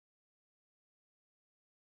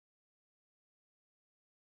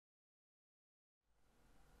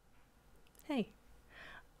Hey,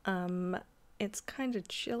 it's kind of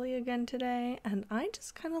chilly again today, and I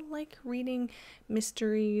just kind of like reading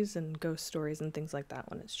mysteries and ghost stories and things like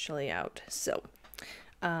that when it's chilly out. So,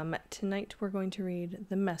 tonight we're going to read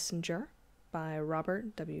The Messenger by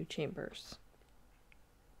Robert W. Chambers.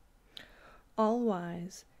 All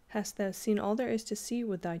wise, hast thou seen all there is to see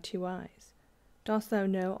with thy two eyes? Dost thou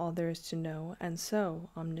know all there is to know, and so,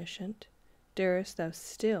 omniscient, darest thou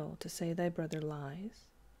still to say thy brother lies?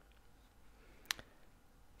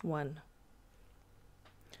 1.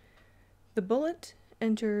 The bullet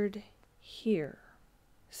entered here,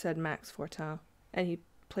 said Max Fortin, and he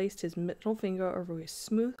placed his middle finger over a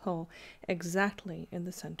smooth hole exactly in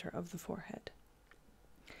the center of the forehead.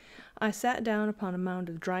 I sat down upon a mound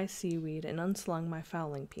of dry seaweed and unslung my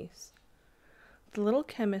fowling piece. The little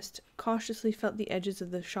chemist cautiously felt the edges of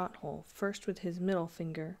the shot hole, first with his middle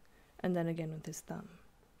finger, and then again with his thumb.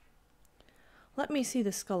 Let me see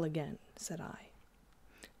the skull again, said I.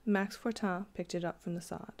 Max Fortin picked it up from the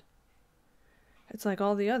sod. It's like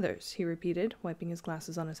all the others, he repeated, wiping his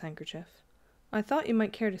glasses on his handkerchief. I thought you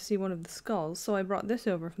might care to see one of the skulls, so I brought this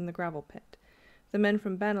over from the gravel pit. The men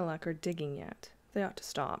from Banalec are digging yet. They ought to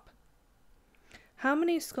stop. How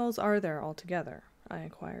many skulls are there altogether? I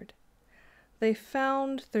inquired. They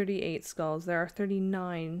found 38 skulls. There are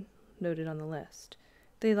 39 noted on the list.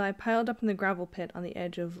 They lie piled up in the gravel pit on the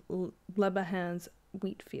edge of Lebahan's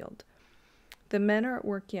wheat field. The men are at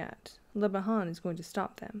work yet. Lebahan is going to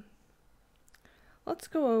stop them. Let's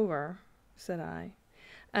go over, said I,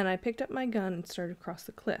 and I picked up my gun and started across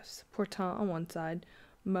the cliffs, Fortin on one side,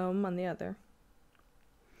 Môme on the other.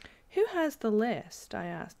 Who has the list? I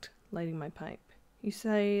asked, lighting my pipe. You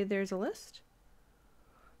say there's a list?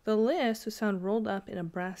 The list was found rolled up in a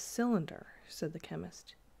brass cylinder, said the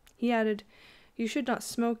chemist. He added, You should not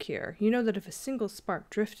smoke here. You know that if a single spark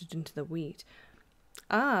drifted into the wheat...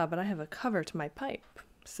 Ah, but I have a cover to my pipe,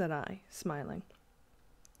 said I, smiling.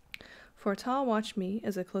 Fortin watched me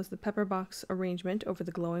as I closed the pepper box arrangement over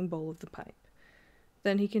the glowing bowl of the pipe.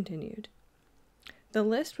 Then he continued. The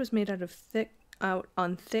list was made out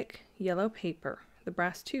on thick yellow paper. The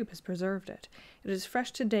brass tube has preserved it. It is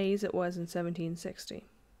fresh today as it was in 1760.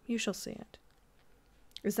 You shall see it.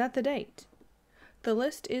 Is that the date? The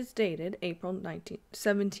list is dated April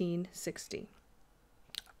 1760.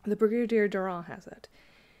 The Brigadier Durand has it.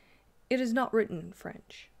 It is not written in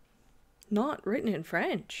French. Not written in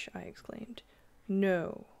French, I exclaimed.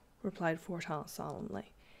 No, replied Fortin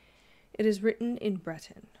solemnly. It is written in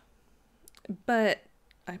Breton. But,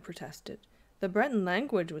 I protested, the Breton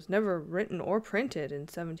language was never written or printed in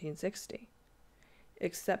 1760.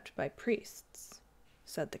 Except by priests,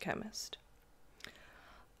 said the chemist.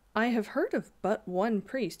 I have heard of but one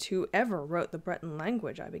priest who ever wrote the Breton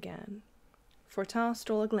language, I began. Fortin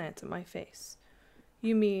stole a glance at my face.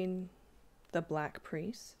 You mean the Black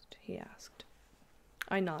Priest? He asked.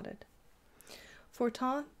 I nodded.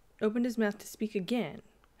 Fortin opened his mouth to speak again,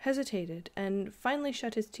 hesitated, and finally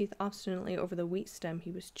shut his teeth obstinately over the wheat stem he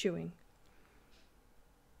was chewing.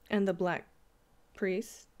 And the Black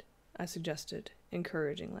Priest? I suggested,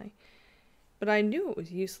 encouragingly. But I knew it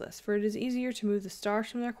was useless, for it is easier to move the stars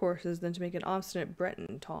from their courses than to make an obstinate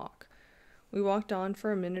Breton talk. We walked on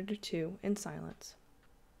for a minute or two in silence.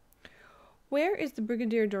 Where is the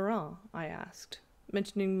Brigadier Durand? I asked,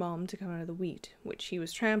 mentioning Mom to come out of the wheat, which he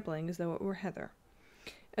was trampling as though it were heather.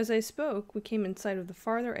 As I spoke, we came in sight of the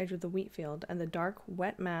farther edge of the wheat field and the dark,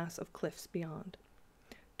 wet mass of cliffs beyond.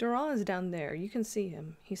 Durand is down there. You can see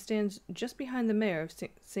him. He stands just behind the mayor of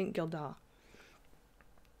St. Gildas.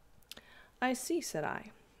 I see, said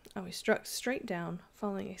I, and we struck straight down,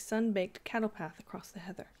 following a sun-baked cattle path across the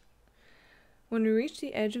heather. When we reached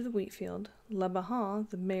the edge of the wheat field, Lebahan,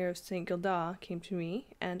 the mayor of St. Gildas, came to me,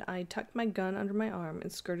 and I tucked my gun under my arm and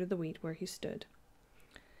skirted the wheat where he stood.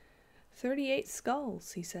 38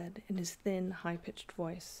 skulls, he said, in his thin, high-pitched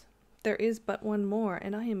voice. There is but one more,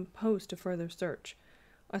 and I am opposed to further search.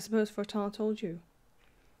 I suppose Fortin told you.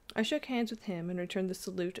 I shook hands with him and returned the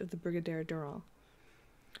salute of the Brigadier Durand.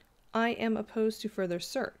 I am opposed to further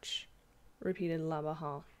search, repeated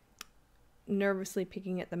Lebahan, nervously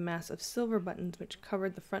picking at the mass of silver buttons which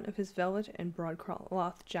covered the front of his velvet and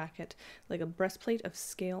broadcloth jacket like a breastplate of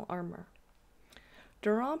scale armor.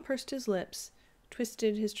 Durand pursed his lips,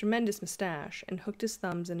 twisted his tremendous moustache, and hooked his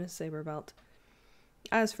thumbs in his saber belt.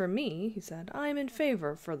 As for me, he said, I am in favor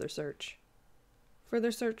of further search.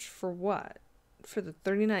 Further search for what? For the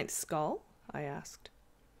 39th skull? I asked.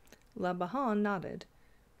 Lebahan nodded.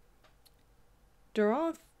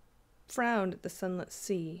 Durand frowned at the sunlit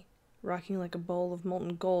sea, rocking like a bowl of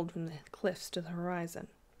molten gold from the cliffs to the horizon.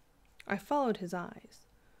 I followed his eyes.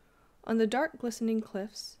 On the dark, glistening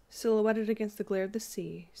cliffs, silhouetted against the glare of the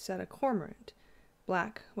sea, sat a cormorant,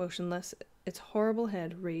 black, motionless, its horrible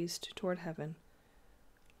head raised toward heaven.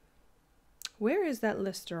 "Where is that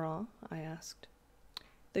list, Durand?" I asked.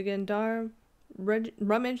 The gendarme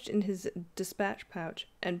rummaged in his dispatch pouch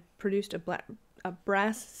and produced a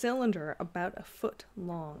brass cylinder about a foot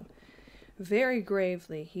long. Very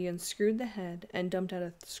gravely he unscrewed the head and dumped out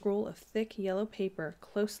a scroll of thick yellow paper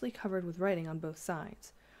closely covered with writing on both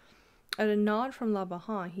sides. At a nod from La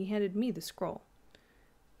Bahan, he handed me the scroll.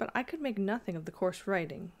 But I could make nothing of the coarse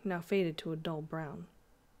writing, now faded to a dull brown.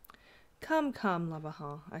 "Come, come, La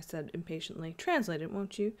Bahan," I said impatiently. "Translate it,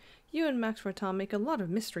 won't you? You and Max Fortin make a lot of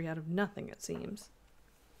mystery out of nothing, it seems."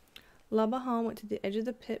 La Bahan went to the edge of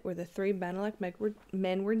the pit where the 3 Banalec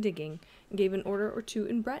men were digging, and gave an order or two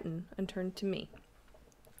in Breton, and turned to me.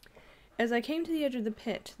 As I came to the edge of the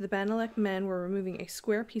pit, the Banalec men were removing a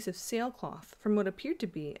square piece of sailcloth from what appeared to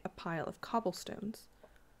be a pile of cobblestones.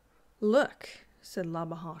 "Look," said La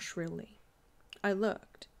Bahan shrilly. I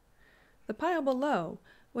looked. The pile below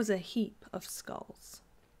was a heap of skulls.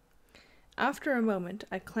 After a moment,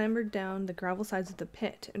 I clambered down the gravel sides of the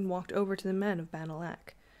pit and walked over to the men of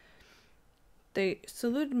Banalec. They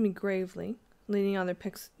saluted me gravely, leaning on their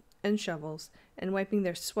picks and shovels, and wiping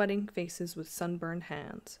their sweating faces with sunburned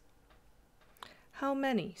hands. "How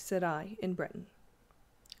many?" said I, in Breton.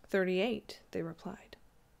 38, they replied.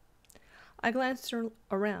 I glanced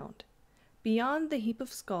around. Beyond the heap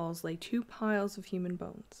of skulls lay 2 piles of human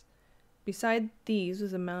bones. Beside these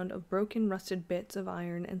was a mound of broken, rusted bits of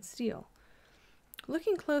iron and steel.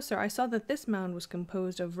 Looking closer, I saw that this mound was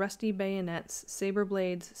composed of rusty bayonets, saber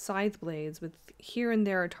blades, scythe blades, with here and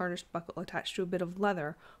there a tarnished buckle attached to a bit of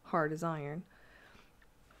leather, hard as iron.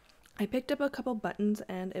 I picked up a couple buttons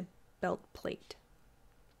and a belt plate.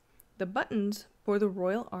 The buttons bore the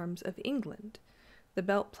royal arms of England. The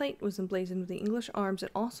belt plate was emblazoned with the English arms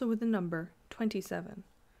and also with the number 27.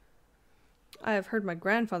 "I have heard my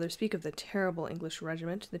grandfather speak of the terrible English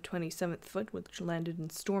regiment, the 27th Foot, which landed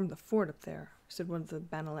and stormed the fort up there," said one of the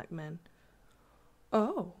Banalec men.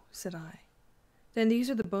 "Oh," said I. "Then these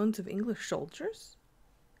are the bones of English soldiers?"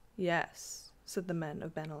 "Yes," said the men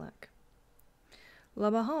of Banalec. La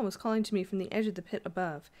Bahan was calling to me from the edge of the pit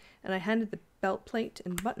above, and I handed the belt plate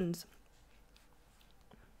and buttons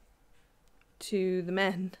to the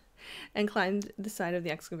men and climbed the side of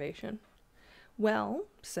the excavation. "Well,"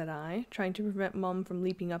 said I, trying to prevent Mum from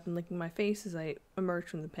leaping up and licking my face as I emerged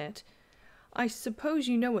from the pit, "I suppose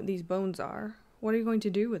you know what these bones are. What are you going to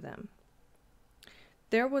do with them?"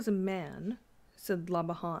 "There was a man," said La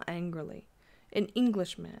Bahan angrily, "an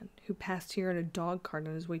Englishman, who passed here in a dog-cart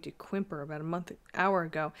on his way to Quimper about an hour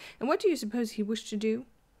ago, and what do you suppose he wished to do?"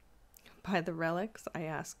 "Buy the relics?" I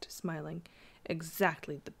asked, smiling.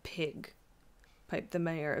 "Exactly, the pig," piped the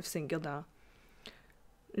mayor of St. Gildas.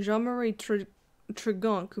 "Jean-Marie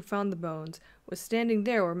Tregonc, who found the bones, was standing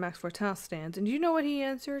there where Max Fortin stands, and do you know what he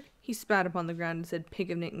answered? He spat upon the ground and said,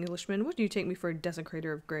 'Pig of an Englishman, what do you take me for, a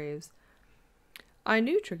desecrator of graves?'" I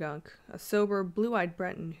knew Tregonc, a sober, blue-eyed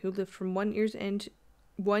Breton who lived from one year's end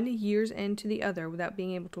to the other without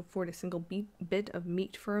being able to afford a single bit of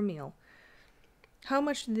meat for a meal. "How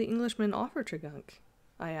much did the Englishman offer Tregonc?"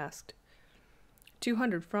 I asked.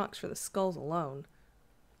 200 francs for the skulls alone."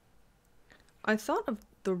 I thought of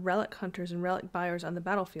the relic hunters and relic buyers on the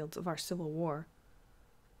battlefields of our Civil War.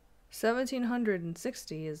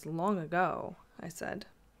 1760 is long ago," I said.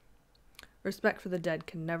 "Respect for the dead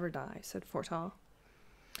can never die," said Fortin.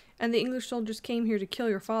 "And the English soldiers came here to kill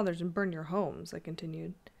your fathers and burn your homes," I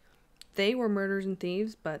continued. "They were murderers and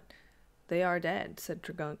thieves, but they are dead," said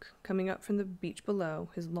Tregonc, coming up from the beach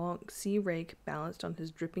below, his long sea rake balanced on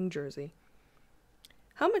his dripping jersey.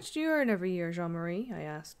 "How much do you earn every year, Jean-Marie?" I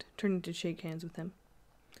asked, turning to shake hands with him.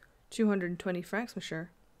 220 francs,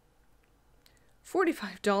 monsieur."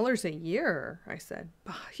 $45 a year, I said.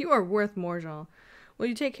 "Bah, you are worth more, Jean. Will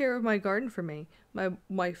you take care of my garden for me? My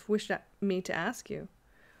wife wished me to ask you.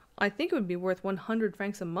 I think it would be worth 100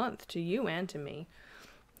 francs a month to you and to me.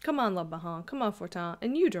 Come on, La Bahan, come on, Fortin,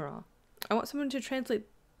 and you, Durand. I want someone to translate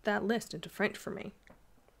that list into French for me."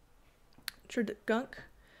 Tregonc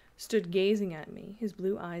stood gazing at me, his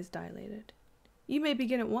blue eyes dilated. "You may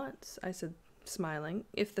begin at once," I said, smiling,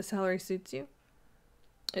 "if the salary suits you."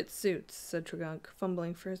 "It suits," said Tregonc,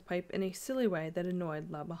 fumbling for his pipe in a silly way that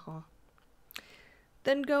annoyed La Bahan.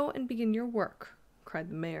 "Then go and begin your work," cried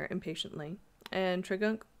the mayor impatiently, and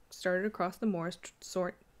Tregonc started across the moors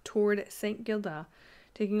toward St. Gildas,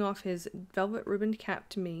 taking off his velvet-ribboned cap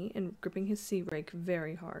to me and gripping his sea rake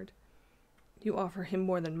very hard. "You offer him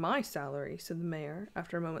more than my salary," said the mayor,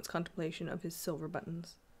 after a moment's contemplation of his silver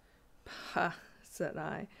buttons. "Pah," said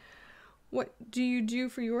I. What do you do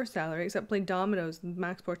for your salary except play dominoes with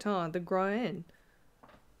Max Portin at the Grand Inn?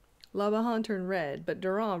 Labahan turned red, but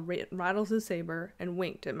Durand rattled his saber and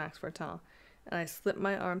winked at Max Portin, and I slipped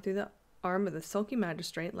my arm through the arm of the sulky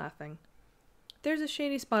magistrate, laughing. There's a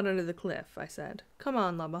shady spot under the cliff, I said. Come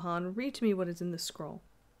on, Labahan, read to me what is in this scroll.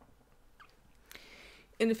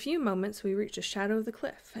 In a few moments we reached the shadow of the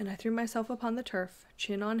cliff, and I threw myself upon the turf,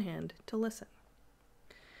 chin on hand, to listen.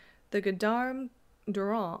 The gendarme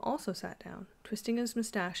Durand also sat down, twisting his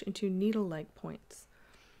moustache into needle-like points.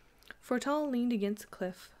 Fortin leaned against the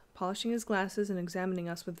cliff, polishing his glasses and examining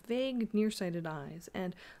us with vague, nearsighted eyes,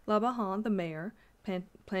 and Labahan, the mayor,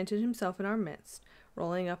 planted himself in our midst,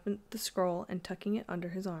 rolling up the scroll and tucking it under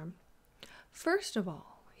his arm. First of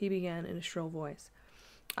all, he began in a shrill voice,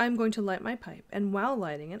 I am going to light my pipe, and while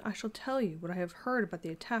lighting it, I shall tell you what I have heard about the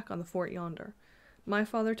attack on the fort yonder. My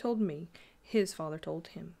father told me, his father told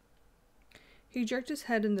him. He jerked his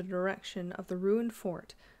head in the direction of the ruined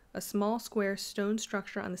fort, a small square stone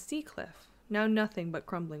structure on the sea cliff, now nothing but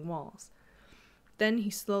crumbling walls. Then he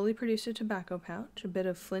slowly produced a tobacco pouch, a bit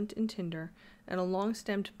of flint and tinder, and a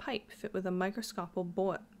long-stemmed pipe fit with a microscopical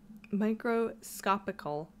bowl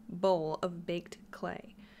of baked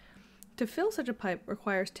clay. To fill such a pipe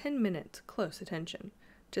requires 10 minutes close attention.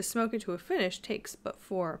 To smoke it to a finish takes but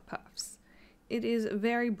 4 puffs. It is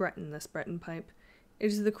very Breton, this Breton pipe. It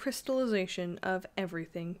is the crystallization of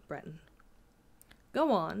everything Breton.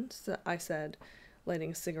 Go on, I said,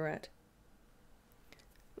 lighting a cigarette.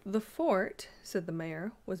 The fort, said the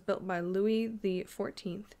mayor, was built by Louis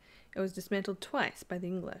XIV. It was dismantled twice by the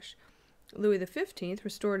English. Louis XV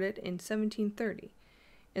restored it in 1730.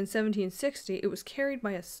 In 1760 it was carried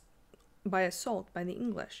by assault by the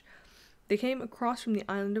English. They came across from the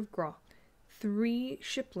island of Gras, 3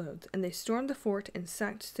 shiploads, and they stormed the fort and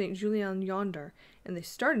sacked St. Julien yonder, and they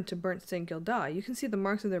started to burn St. Gildas. You can see the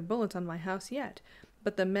marks of their bullets on my house yet.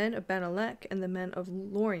 But the men of Banalec and the men of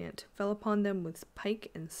Lorient fell upon them with pike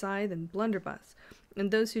and scythe and blunderbuss, and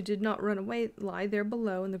those who did not run away lie there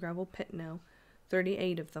below in the gravel pit now,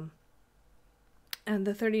 38 of them. And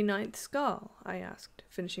the 39th skull? I asked,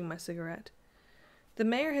 finishing my cigarette. The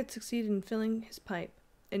mayor had succeeded in filling his pipe,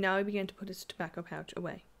 and now he began to put his tobacco pouch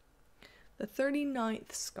away. The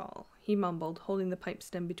 39th skull, he mumbled, holding the pipe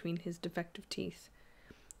stem between his defective teeth.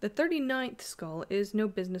 The 39th skull is no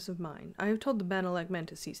business of mine. I have told the Banalec men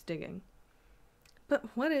to cease digging. But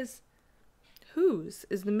whose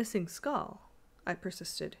is the missing skull? I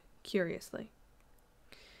persisted, curiously.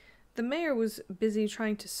 The mayor was busy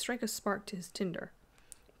trying to strike a spark to his tinder.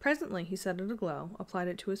 Presently he set it aglow, applied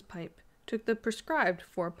it to his pipe, took the prescribed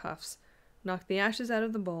 4 puffs, knocked the ashes out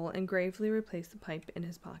of the bowl, and gravely replaced the pipe in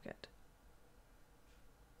his pocket.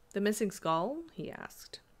 The missing skull? He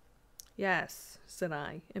asked. Yes, said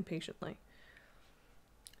I, impatiently.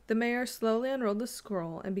 The mayor slowly unrolled the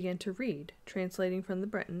scroll and began to read, translating from the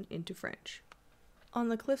Breton into French. On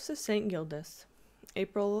the cliffs of St. Gildas,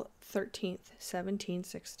 April 13th,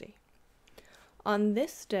 1760. On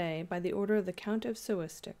this day, by the order of the Count of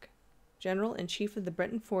Souistic, General-in-Chief of the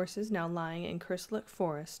Breton forces now lying in Kerselec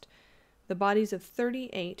Forest, the bodies of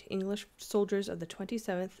 38 English soldiers of the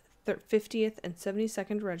 27th, 50th, and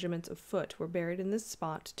 72nd Regiments of Foot were buried in this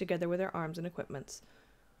spot, together with their arms and equipments.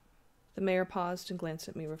 The mayor paused and glanced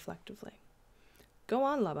at me reflectively. Go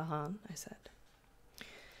on, Labahan, I said.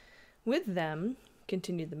 With them,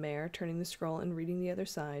 continued the mayor, turning the scroll and reading the other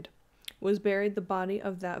side, was buried the body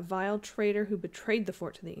of that vile traitor who betrayed the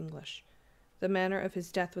fort to the English. The manner of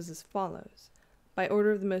his death was as follows. By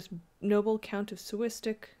order of the most noble Count of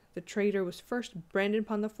Souistic, the traitor was first branded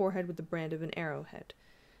upon the forehead with the brand of an arrowhead.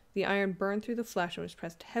 The iron burned through the flesh and was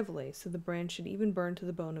pressed heavily, so the brand should even burn to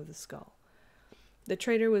the bone of the skull. The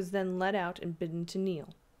traitor was then led out and bidden to kneel.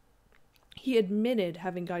 He admitted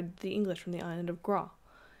having guided the English from the island of Gras.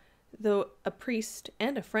 Though a priest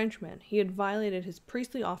and a Frenchman, he had violated his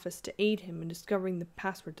priestly office to aid him in discovering the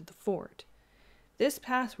password to the fort. This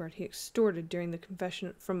password he extorted during the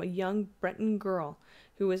confession from a young Breton girl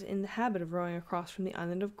who was in the habit of rowing across from the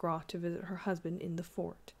island of Gras to visit her husband in the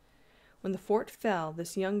fort. When the fort fell,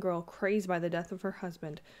 this young girl, crazed by the death of her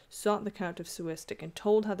husband, sought the Count of Souistic and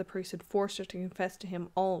told how the priest had forced her to confess to him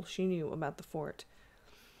all she knew about the fort.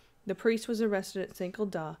 The priest was arrested at St.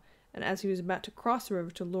 Gildas, and as he was about to cross the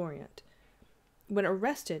river to Lorient. When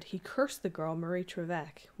arrested, he cursed the girl Marie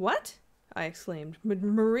Trevec. What? I exclaimed.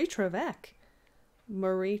 Marie Trevec?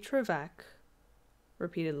 Marie Trevec,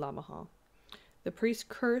 repeated Labahan. The priest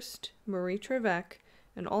cursed Marie Trevec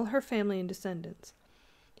and all her family and descendants.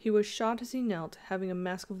 He was shot as he knelt, having a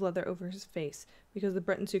mask of leather over his face, because the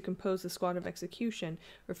Bretons who composed the squad of execution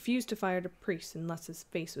refused to fire at a priest unless his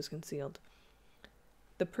face was concealed.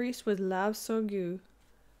 The priest was Lave Sorgue,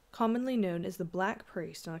 commonly known as the Black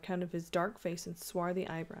Priest on account of his dark face and swarthy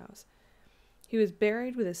eyebrows. He was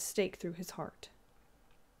buried with a stake through his heart.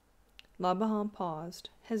 Labahan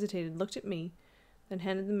paused, hesitated, looked at me, then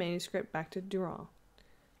handed the manuscript back to Durand.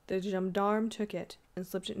 The gendarme took it and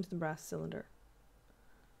slipped it into the brass cylinder.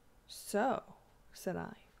 "So," said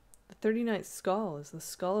I, "the 39th skull is the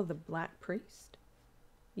skull of the Black Priest?"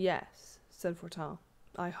 "Yes," said Fortin.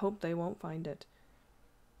 "I hope they won't find it."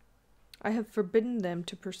 "I have forbidden them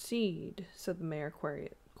to proceed," said the mayor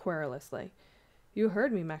querulously. "You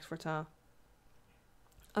heard me, Max Fortin."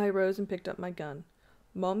 I rose and picked up my gun.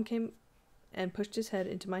 Mom came and pushed his head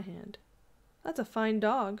into my hand. "That's a fine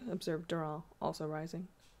dog," observed Durand, also rising.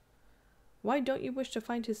 "Why don't you wish to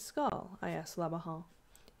find his skull?" I asked Labahan.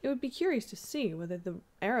 "It would be curious to see whether the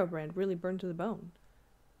arrow brand really burned to the bone."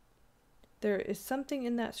 "There is something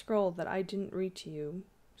in that scroll that I didn't read to you,"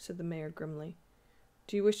 said the mayor grimly.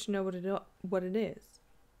 "Do you wish to know what it is?"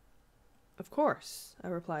 "Of course," I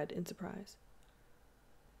replied in surprise.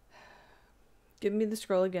 "Give me the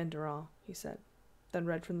scroll again, Durand," he said, then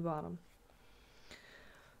read from the bottom.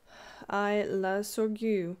 "I, La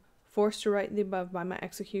Sorgue, forced to write the above by my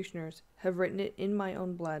executioners, have written it in my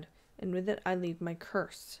own blood, and with it I leave my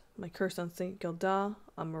curse on St. Gildas,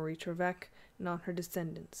 on Marie Trevec, and on her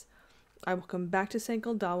descendants. I will come back to St.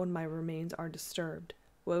 Gildas when my remains are disturbed.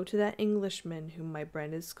 Woe to that Englishman whom my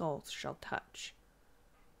branded skulls shall touch."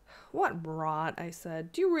 "What rot," I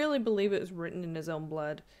said. "Do you really believe it was written in his own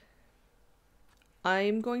blood?" "I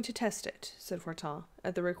am going to test it," said Fortin,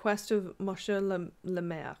 "at the request of Monsieur le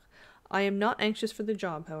Maire. I am not anxious for the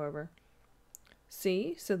job, however."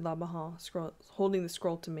 "See," said Labahan, holding the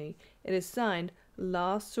scroll to me. "It is signed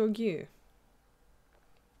La Sorgue."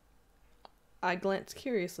 I glanced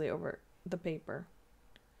curiously over the paper.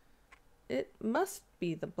 "It must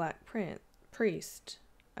be the Black Priest,"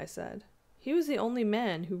 I said. "He was the only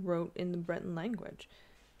man who wrote in the Breton language.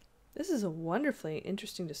 This is a wonderfully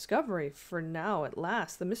interesting discovery, for now, at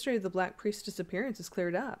last, the mystery of the Black Priest's disappearance is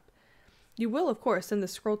cleared up. You will, of course, send the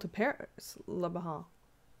scroll to Paris, Labahan."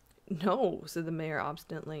 "No," said the mayor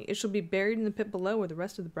obstinately. "It shall be buried in the pit below where the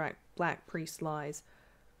rest of the Black Priest lies."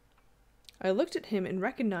 I looked at him and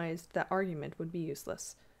recognized that argument would be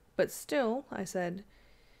useless. "But still," I said,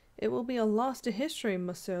 "it will be a loss to history,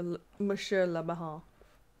 Monsieur Labahan."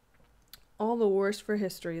 "All the worse for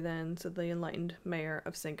history, then," said the enlightened mayor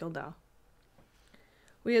of St. Gildas.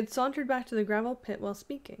 We had sauntered back to the gravel pit while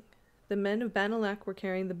speaking. The men of Banalac were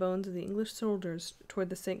carrying the bones of the English soldiers toward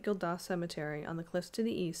the St. Gildas cemetery on the cliffs to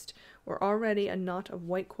the east, where already a knot of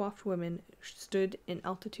white-coiffed women stood in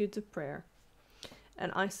altitudes of prayer,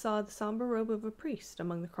 and I saw the somber robe of a priest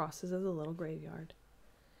among the crosses of the little graveyard.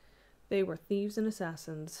 "They were thieves and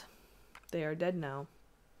assassins. They are dead now,"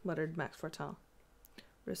 muttered Max Fortin.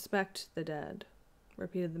 "Respect the dead,"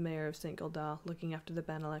 repeated the mayor of St. Gildas, looking after the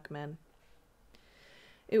Banalac men.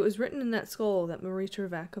 "It was written in that scroll that Marie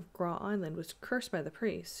Trevec of Gras Island was cursed by the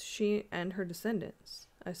priest, she and her descendants,"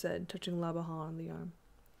 I said, touching Labahan on the arm.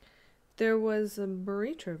 "There was a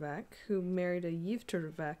Marie Trevec who married a Yves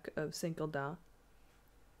Trevec of St. Gildas."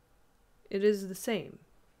 "It is the same,"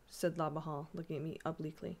 said Labahan, looking at me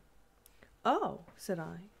obliquely. "Oh," said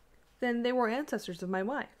I, "then they were ancestors of my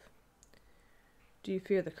wife." "Do you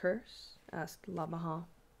fear the curse?" asked Labahan.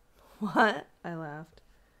 "What?" I laughed.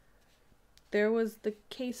 "There was the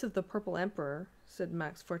case of the Purple Emperor," said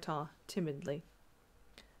Max Fortin timidly.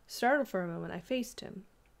 Startled for a moment, I faced him,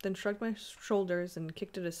 then shrugged my shoulders and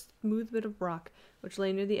kicked at a smooth bit of rock which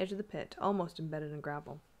lay near the edge of the pit, almost embedded in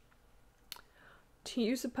gravel. "Do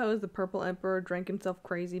you suppose the Purple Emperor drank himself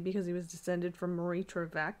crazy because he was descended from Marie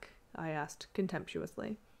Trevec?" I asked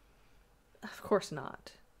contemptuously. "Of course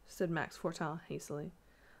not," said Max Fortin hastily.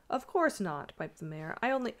 "Of course not," piped the mayor.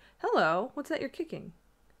 "I only— Hello! What's that you're kicking?"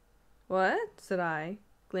 "What?" said I,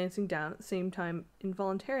 glancing down at the same time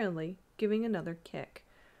involuntarily giving another kick.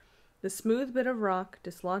 The smooth bit of rock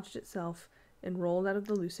dislodged itself and rolled out of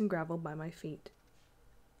the loosened gravel by my feet.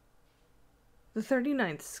 "The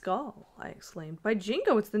 39th skull!" I exclaimed. "By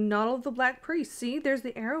jingo, it's the noddle of the Black Priest. See, there's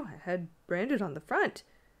the arrowhead branded on the front."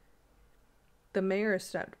 The mayor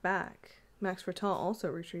stepped back. Max Fortin also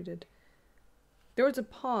retreated. There was a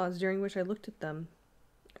pause during which I looked at them,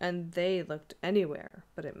 and they looked anywhere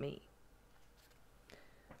but at me.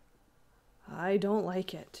 "I don't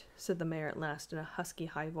like it," said the mayor at last in a husky,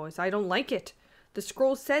 high voice. "I don't like it. The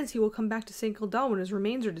scroll says he will come back to St. Gildas when his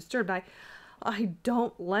remains are disturbed. I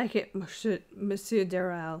don't like it, Monsieur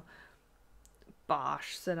Darel."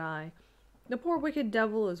 "Bosh," said I. "The poor wicked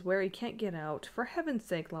devil is where he can't get out. For heaven's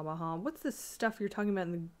sake, Labahan, what's this stuff you're talking about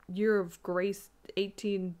in the year of grace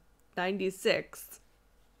 1896?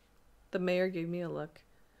 The mayor gave me a look.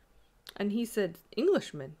 And he said,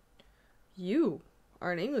 Englishman. You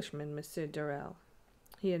are an Englishman, Monsieur Durrell,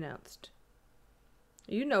 he announced.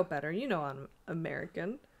 You know better. You know I'm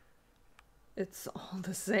American. It's all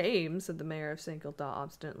the same, said the mayor of St. Gilda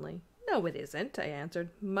obstinately. No, it isn't, I answered,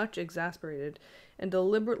 much exasperated, and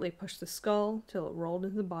deliberately pushed the skull till it rolled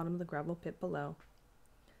into the bottom of the gravel pit below.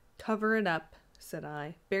 Cover it up, said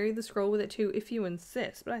I. Bury the scroll with it too, if you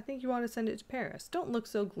insist, but I think you ought to send it to Paris. Don't look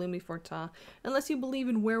so gloomy, Fortin, unless you believe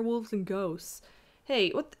in werewolves and ghosts. Hey,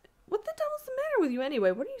 what the devil's the matter with you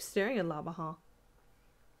anyway? What are you staring at, Labahan?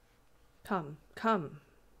 Come,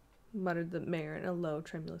 muttered the mayor in a low,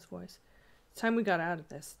 tremulous voice. It's time we got out of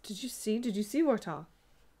this. Did you see, Fortin?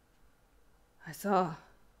 I saw,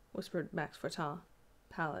 whispered Max Fortin,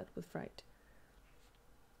 pallid with fright.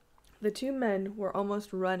 The two men were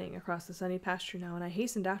almost running across the sunny pasture now, and I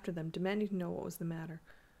hastened after them, demanding to know what was the matter.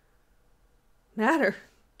 Matter?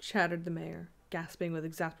 Chattered the mayor, gasping with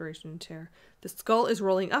exasperation and terror. The skull is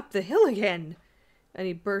rolling up the hill again! And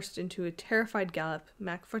he burst into a terrified gallop.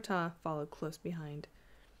 Mac Fortin followed close behind.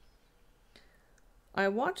 I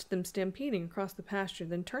watched them stampeding across the pasture,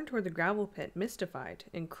 then turned toward the gravel pit, mystified,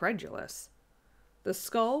 incredulous. The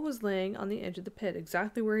skull was laying on the edge of the pit,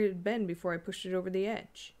 exactly where it had been before I pushed it over the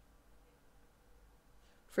edge.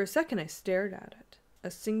 For a second I stared at it.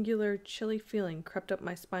 A singular, chilly feeling crept up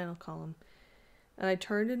my spinal column, and I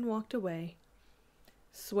turned and walked away,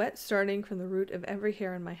 sweat starting from the root of every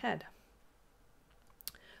hair on my head.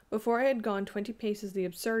 Before I had gone 20 paces, the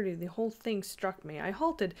absurdity of the whole thing struck me. I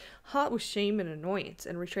halted, hot with shame and annoyance,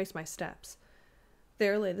 and retraced my steps.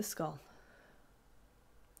 There lay the skull.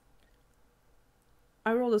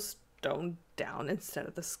 I rolled a stone down instead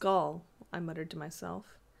of the skull, I muttered to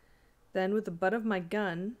myself. Then, with the butt of my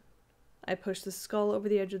gun, I pushed the skull over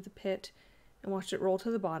the edge of the pit and watched it roll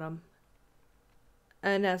to the bottom.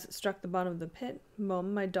 And as it struck the bottom of the pit,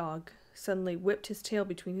 Mum, my dog, suddenly whipped his tail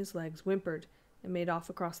between his legs, whimpered, and made off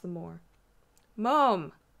across the moor.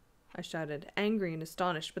 Mum! I shouted, angry and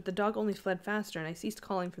astonished, but the dog only fled faster, and I ceased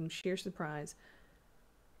calling from sheer surprise.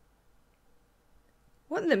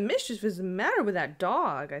 What in the mischief is the matter with that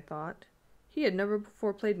dog? I thought. He had never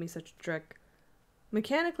before played me such a trick.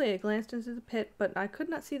 Mechanically I glanced into the pit, but I could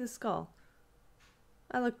not see the skull.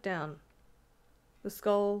 I looked down. The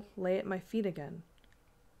skull lay at my feet again,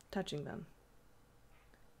 touching them.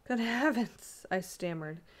 Good heavens! I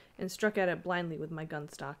stammered, and struck at it blindly with my gun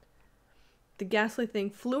stock. The ghastly thing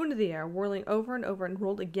flew into the air, whirling over and over, and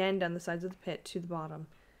rolled again down the sides of the pit to the bottom.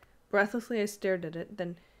 Breathlessly I stared at it,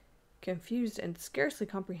 then, confused and scarcely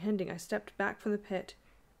comprehending, I stepped back from the pit,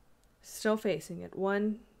 still facing it,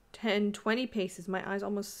 1, 10, 20 paces, my eyes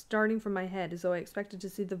almost starting from my head, as though I expected to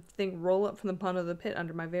see the thing roll up from the bottom of the pit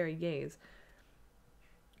under my very gaze.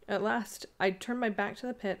 At last, I turned my back to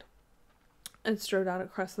the pit and strode out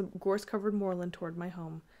across the gorse-covered moorland toward my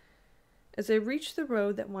home. As I reached the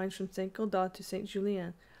road that winds from St. Gildas to St.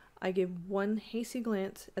 Julien, I gave one hasty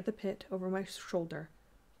glance at the pit over my shoulder.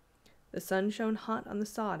 The sun shone hot on the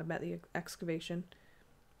sod about the excavation.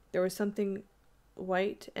 There was something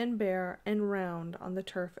white and bare and round on the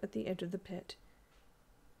turf at the edge of the pit.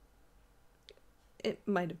 It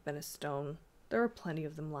might have been a stone. There were plenty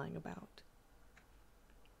of them lying about.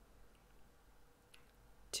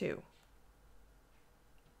 2.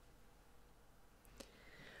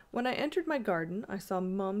 When I entered my garden, I saw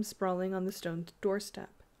Mum sprawling on the stone doorstep.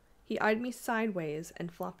 He eyed me sideways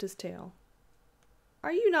and flopped his tail.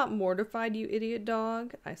 Are you not mortified, you idiot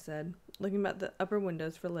dog? I said, looking at the upper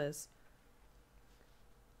windows for Liz.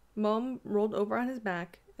 Mum rolled over on his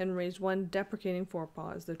back and raised one deprecating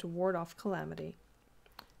forepaw as though to ward off calamity.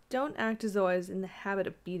 Don't act as though I was in the habit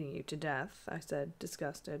of beating you to death, I said,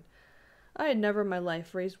 disgusted. I had never in my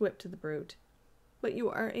life raised whip to the brute. But you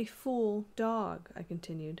are a fool dog, I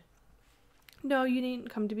continued. No, you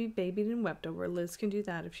needn't come to be babied and wept over. Liz can do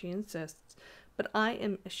that if she insists. But I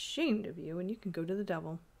am ashamed of you, and you can go to the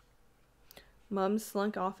devil. Mum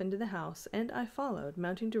slunk off into the house, and I followed,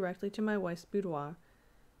 mounting directly to my wife's boudoir.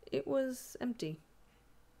 It was empty.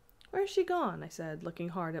 Where's she gone? I said, looking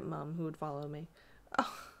hard at Mum, who had followed me.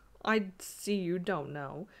 Oh, I see you don't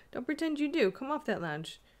know. Don't pretend you do. Come off that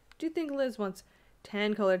lounge. Do you think Liz wants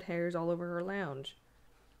tan-colored hairs all over her lounge?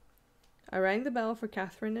 I rang the bell for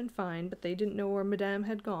Catherine and Fine, but they didn't know where Madame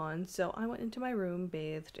had gone, so I went into my room,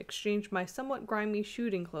 bathed, exchanged my somewhat grimy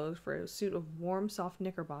shooting clothes for a suit of warm, soft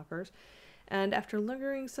knickerbockers, and after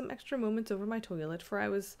lingering some extra moments over my toilet, for I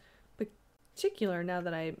was particular now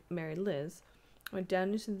that I had married Liz, went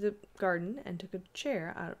down into the garden and took a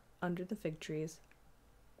chair out under the fig trees.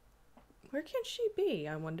 Where can she be?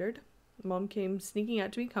 I wondered. Mom came sneaking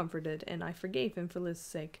out to be comforted, and I forgave him for Liz's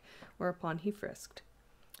sake, whereupon he frisked.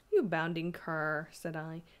 "You bounding cur," said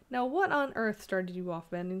I. "Now what on earth started you off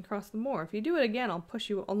bounding across the moor? If you do it again, I'll push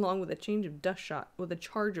you along with a charge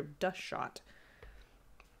of dust shot."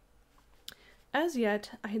 As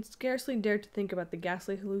yet, I had scarcely dared to think about the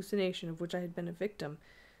ghastly hallucination of which I had been a victim,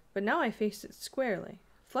 but now I faced it squarely,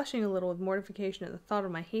 flushing a little with mortification at the thought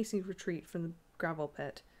of my hasty retreat from the gravel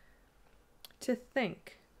pit. "To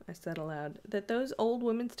think," I said aloud, "that those old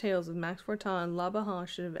women's tales of Max Fortin and La Bahan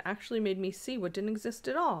should have actually made me see what didn't exist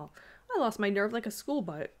at all. I lost my nerve like a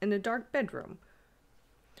schoolboy in a dark bedroom."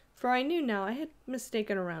 For I knew now I had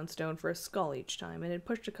mistaken a round stone for a skull each time, and had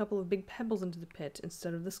pushed a couple of big pebbles into the pit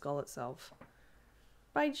instead of the skull itself.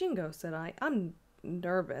 "By jingo," said I, "I'm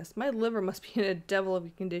nervous. My liver must be in a devil of a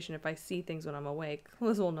condition if I see things when I'm awake.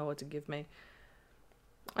 Liz will know what to give me."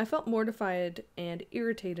 I felt mortified and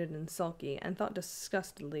irritated and sulky, and thought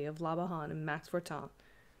disgustedly of La Bahan and Max Fortin.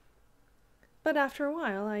 But after a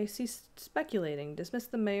while I ceased speculating,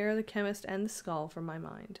 dismissed the mayor, the chemist, and the skull from my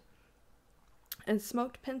mind, and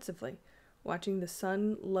smoked pensively, watching the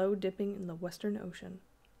sun low dipping in the western ocean.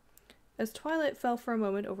 As twilight fell for a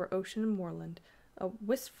moment over ocean and moorland, a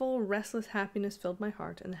wistful, restless happiness filled my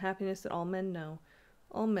heart, and the happiness that all men know,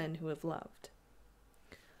 all men who have loved.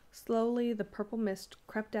 Slowly the purple mist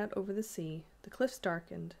crept out over the sea, the cliffs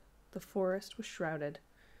darkened, the forest was shrouded.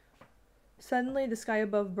 Suddenly the sky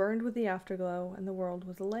above burned with the afterglow, and the world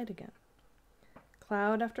was alight again.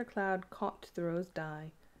 Cloud after cloud caught the rose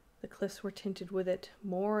dye. The cliffs were tinted with it,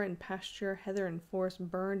 moor and pasture, heather and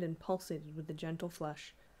forest burned and pulsated with the gentle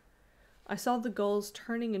flush. I saw the gulls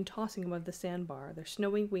turning and tossing above the sandbar, their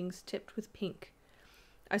snowy wings tipped with pink.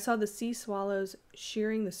 I saw the sea swallows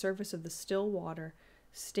shearing the surface of the still water,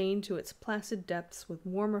 stained to its placid depths with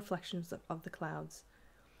warm reflections of the clouds.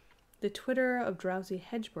 The twitter of drowsy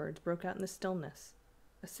hedge birds broke out in the stillness.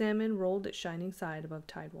 A salmon rolled its shining side above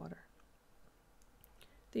tidewater.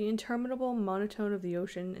 The interminable monotone of the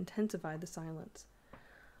ocean intensified the silence.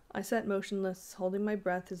 I sat motionless, holding my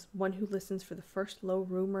breath as one who listens for the first low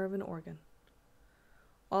rumour of an organ.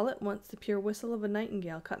 All at once the pure whistle of a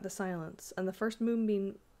nightingale cut the silence, and the first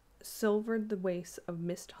moonbeam silvered the wastes of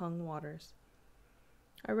mist-hung waters.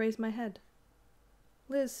 I raised my head.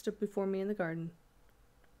 Liz stood before me in the garden.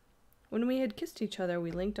 When we had kissed each other,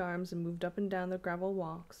 we linked arms and moved up and down the gravel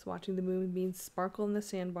walks, watching the moonbeams sparkle in the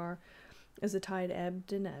sandbar as the tide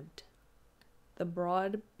ebbed and ebbed. The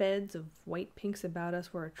broad beds of white pinks about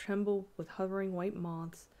us were a-tremble with hovering white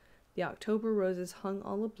moths. The October roses hung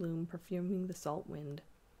all abloom, perfuming the salt wind.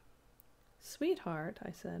 "Sweetheart,"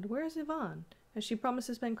 I said, "where is Yvonne? Has she promised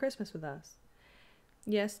to spend Christmas with us?"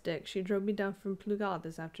 "Yes, Dick, she drove me down from Plougat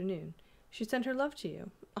this afternoon. She sent her love to you.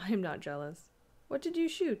 I am not jealous. What did you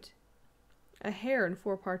shoot?" "A hare and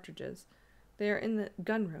 4 partridges. They are in the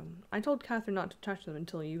gun-room. I told Catherine not to touch them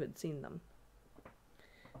until you had seen them."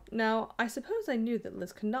 Now, I suppose I knew that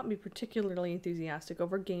Liz could not be particularly enthusiastic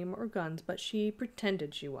over game or guns, but she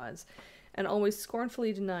pretended she was, and always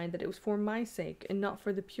scornfully denied that it was for my sake and not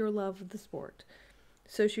for the pure love of the sport.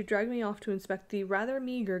 So she dragged me off to inspect the rather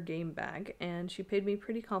meagre game bag, and she paid me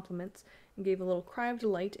pretty compliments and gave a little cry of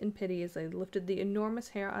delight and pity as I lifted the enormous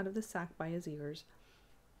hare out of the sack by his ears.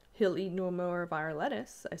 "He'll eat no more of our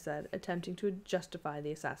lettuce," I said, attempting to justify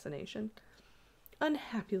the assassination.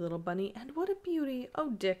 "Unhappy little bunny, and what a beauty!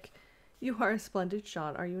 Oh, Dick, you are a splendid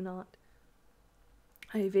shot, are you not?"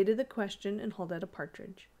 I evaded the question and hauled out a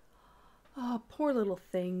partridge. "Ah, poor little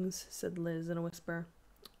things," said Liz in a whisper.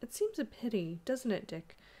 "It seems a pity, doesn't it,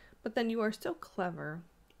 Dick? But then you are so clever."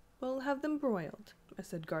 "We'll have them broiled," I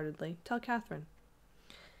said guardedly. "Tell Catherine."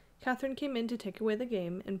 Catherine came in to take away the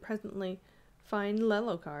game, and presently fine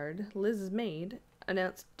Lelocard, Liz's maid,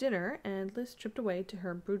 announced dinner, and Liz tripped away to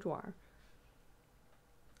her boudoir.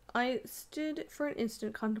 I stood for an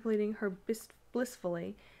instant contemplating her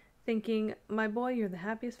blissfully, thinking, "My boy, you're the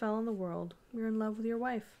happiest fellow in the world. You're in love with your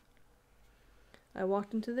wife." I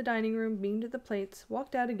walked into the dining room, beamed at the plates,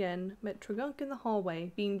 walked out again, met Tregunc in the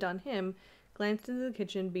hallway, beamed on him, glanced into the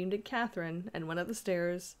kitchen, beamed at Catherine, and went up the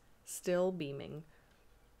stairs, still beaming.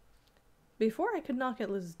 Before I could knock at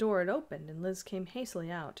Liz's door, it opened, and Liz came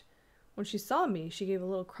hastily out. When she saw me, she gave a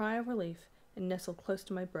little cry of relief and nestled close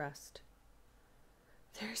to my breast.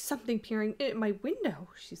 "There is something peering in at my window,"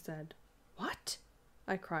 she said. "What?"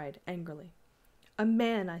 I cried angrily. "A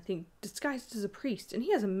man, I think, disguised as a priest, and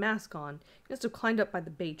he has a mask on. He must have climbed up by the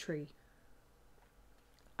bay tree."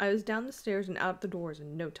 I was down the stairs and out the doors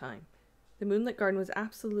in no time. The moonlit garden was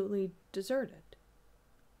absolutely deserted.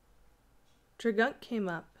 Tregunc came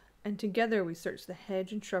up, and together we searched the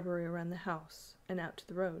hedge and shrubbery around the house and out to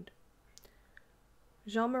the road.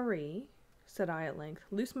 Jean-Marie, said I at length,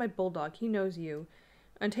 loose my bulldog, he knows you,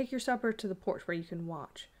 and take your supper to the porch where you can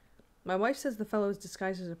watch. My wife says the fellow is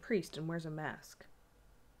disguised as a priest and wears a mask.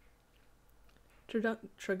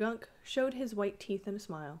 Tregunc showed his white teeth in a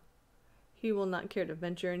smile. He will not care to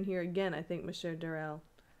venture in here again, I think, Monsieur Durrell.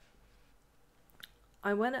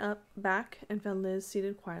 I went back and found Liz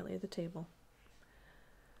seated quietly at the table.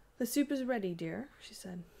 The soup is ready, dear, she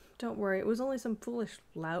said. Don't worry, it was only some foolish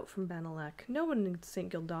lout from Banalac. No one in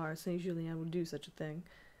St. Gildar or St. Julien would do such a thing.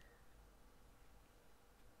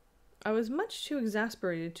 I was much too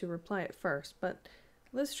exasperated to reply at first, but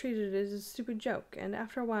Liz treated it as a stupid joke, and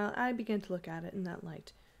after a while I began to look at it in that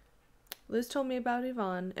light. Liz told me about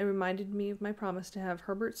Yvonne and reminded me of my promise to have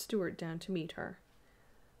Herbert Stewart down to meet her.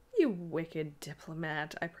 You wicked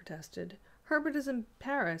diplomat, I protested. Herbert is in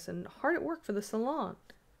Paris and hard at work for the Salon.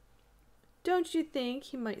 Don't you think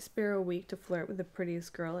he might spare a week to flirt with the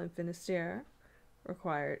prettiest girl in Finisterre?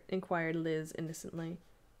 Inquired Liz innocently.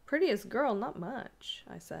 Prettiest girl, not much,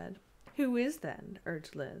 I said. Who is then?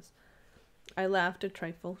 Urged Liz. I laughed a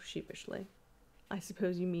trifle sheepishly. I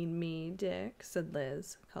suppose you mean me, Dick, said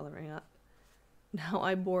Liz, coloring up. Now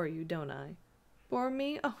I bore you, don't I? Bore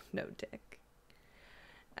me? Oh, no, Dick.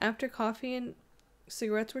 After coffee and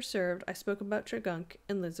cigarettes were served, I spoke about Tregunc,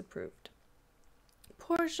 and Liz approved.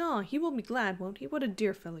 Poor Jean, he will be glad, won't he? What a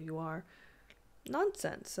dear fellow you are.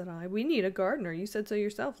 Nonsense, said I. We need a gardener. You said so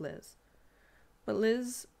yourself, Liz. But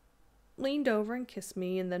Liz leaned over and kissed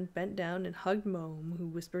me, and then bent down and hugged Mome, who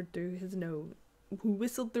whistled through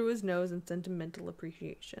his nose in sentimental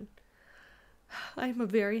appreciation. I am a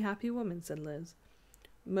very happy woman, said Liz.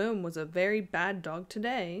 Mome was a very bad dog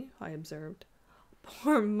today, I observed.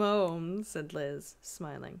 Poor Mome, said Liz,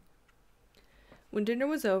 smiling. When dinner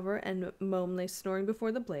was over and Mome lay snoring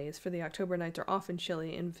before the blaze, for the October nights are often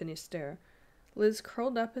chilly in Finisterre, Liz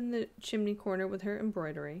curled up in the chimney corner with her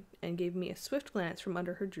embroidery and gave me a swift glance from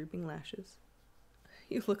under her drooping lashes.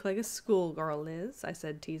 You look like a schoolgirl, Liz, I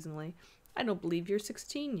said teasingly. I don't believe you're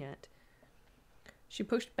 16 yet. She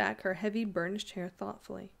pushed back her heavy burnished hair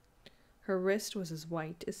thoughtfully. Her wrist was as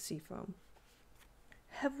white as sea foam.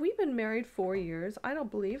 Have we been married 4 years? I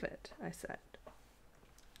don't believe it, I said.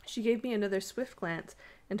 She gave me another swift glance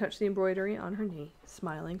and touched the embroidery on her knee,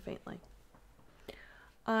 smiling faintly.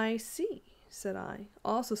 I see, said I,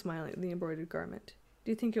 also smiling at the embroidered garment.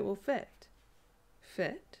 Do you think it will fit?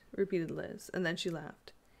 Fit? Repeated Liz, and then she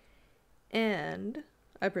laughed. And,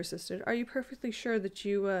 I persisted, are you perfectly sure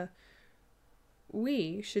that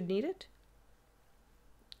we should need it?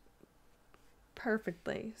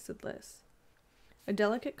 Perfectly, said Liz. A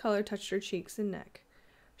delicate color touched her cheeks and neck.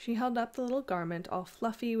 She held up the little garment, all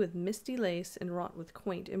fluffy with misty lace and wrought with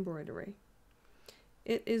quaint embroidery.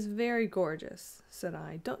 It is very gorgeous, said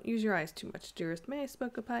I. Don't use your eyes too much, dearest. May I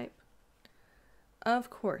smoke a pipe? Of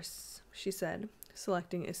course, she said,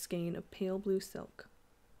 selecting a skein of pale blue silk.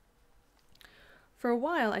 For a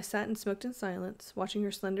while I sat and smoked in silence, watching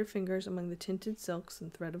her slender fingers among the tinted silks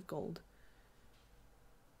and thread of gold.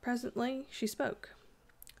 Presently she spoke.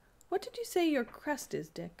 What did you say your crest is,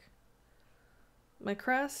 Dick? My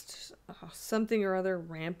crest? Something or other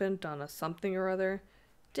rampant on a something or other.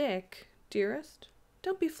 Dick, dearest,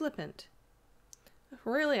 don't be flippant.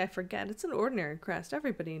 Really, I forget. It's an ordinary crest.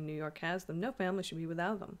 Everybody in New York has them. No family should be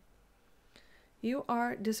without them. You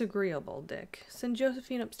are disagreeable, Dick. Send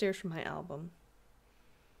Josephine upstairs for my album.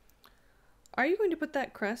 Are you going to put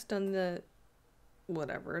that crest on the...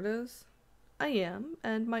 whatever it is? I am,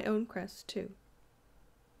 and my own crest, too.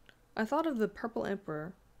 I thought of the Purple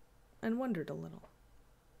Emperor and wondered a little.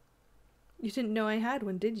 You didn't know I had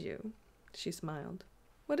one, did you? She smiled.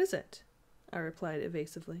 What is it? I replied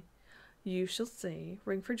evasively. You shall see.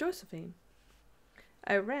 Ring for Josephine.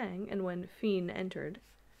 I rang, and when Fine entered,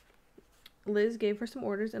 Liz gave her some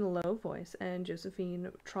orders in a low voice, and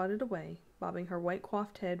Josephine trotted away, bobbing her white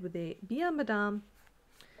coiffed head with a "Bien, madame."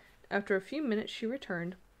 After a few minutes she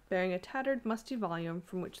returned, bearing a tattered, musty volume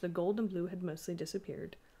from which the gold and blue had mostly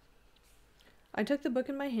disappeared. I took the book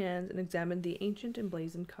in my hands and examined the ancient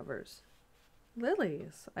emblazoned covers.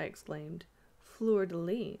 Lilies, I exclaimed.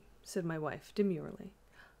 Fleur-de-lis, said my wife demurely.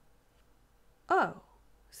 Oh,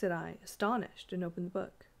 said I, astonished, and opened the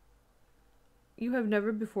book. You have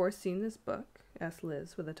never before seen this book? Asked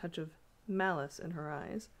Liz, with a touch of malice in her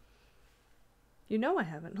eyes. You know I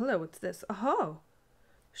haven't. Hello, what's this? Oh!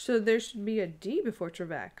 So there should be a D before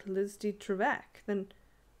Trevec. Liz de Trevec. Then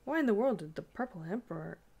why in the world did the Purple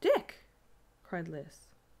Emperor... Dick! Cried Liz.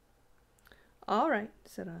 All right,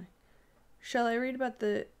 said I. Shall I read about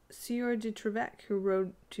the Sieur de Trevec who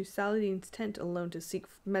rode to Saladin's tent alone to seek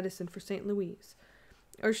medicine for St. Louise?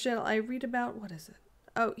 Or shall I read about, what is it?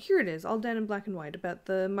 Oh, here it is, all done in black and white, about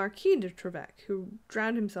the Marquis de Trevec, who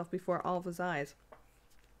drowned himself before all of his eyes,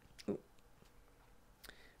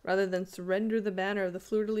 rather than surrender the banner of the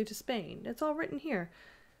fleur-de-lis to Spain. It's all written here.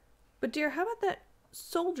 But, dear, how about that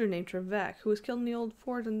soldier named Trevec, who was killed in the old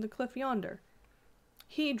fort on the cliff yonder?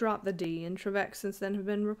 He dropped the D, and Trevec since then have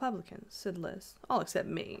been Republicans, said Liz. All except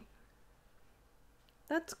me.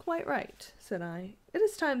 That's quite right, said I. It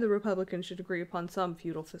is time the Republicans should agree upon some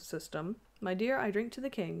feudal system. My dear, I drink to the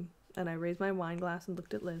king, and I raised my wine glass and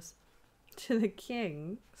looked at Liz. To the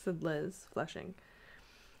king, said Liz, flushing.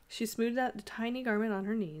 She smoothed out the tiny garment on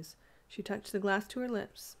her knees. She touched the glass to her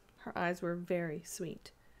lips. Her eyes were very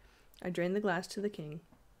sweet. I drained the glass to the king.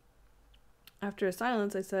 After a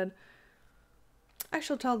silence, I said, I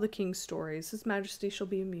shall tell the king stories. His Majesty shall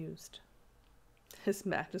be amused. His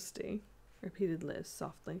Majesty, repeated Liz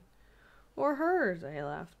softly. Or hers, I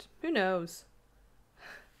laughed. Who knows?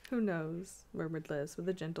 Who knows, murmured Liz with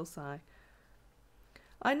a gentle sigh.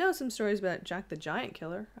 I know some stories about Jack the Giant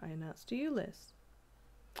Killer, I announced. Do you, Liz?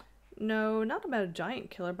 No, not about a giant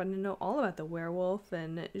killer, but I know all about the werewolf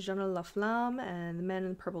and Jean la Flamme and the man in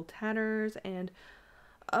the purple tatters and,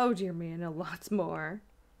 oh dear me, I know lots more.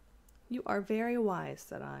 You are very wise,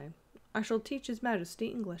 said I. I shall teach His Majesty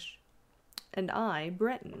English. And I,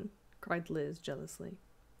 Breton, cried Liz jealously.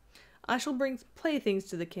 I shall bring playthings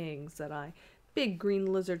to the king, said I. Big green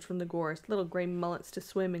lizards from the gorse, little grey mullets to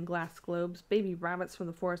swim in glass globes, baby rabbits from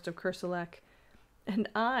the forest of Kerselec. And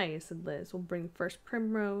I, said Liz, will bring the first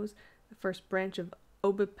primrose, the first branch of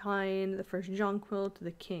aubepine, the first jonquil to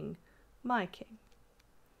the king. My king.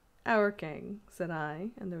 Our king, said I,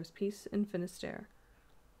 and there was peace in Finisterre.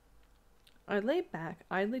 I lay back,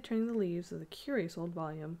 idly turning the leaves of the curious old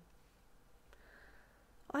volume.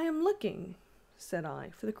 I am looking, said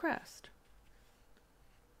I, for the crest.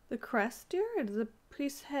 The crest, dear? It is a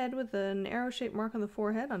priest's head with an arrow-shaped mark on the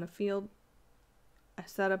forehead on a field. I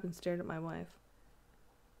sat up and stared at my wife.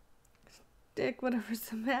 Dick, whatever's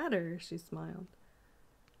the matter? She smiled.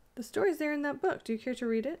 The story's there in that book. Do you care to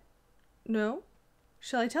read it? No?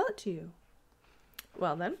 Shall I tell it to you?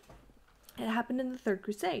 Well, then, it happened in the Third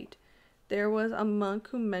Crusade. There was a monk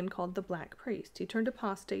whom men called the Black Priest. He turned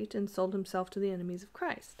apostate and sold himself to the enemies of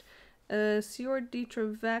Christ. Sieur de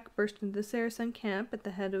Trevec burst into the Saracen camp at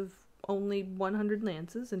the head of only 100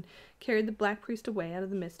 lances and carried the Black Priest away out of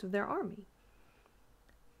the midst of their army.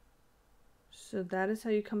 So that is how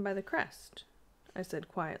you come by the crest, I said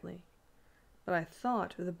quietly. But I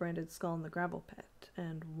thought of the branded skull in the gravel pit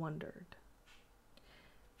and wondered.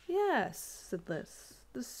 Yes, said Liz.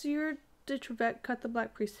 The Sieur de Trevec cut the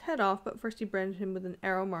Black Priest's head off, but first he branded him with an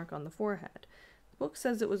arrow mark on the forehead. The book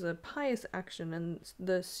says it was a pious action, and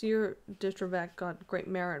the Sieur de Trevec got great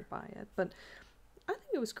merit by it, but I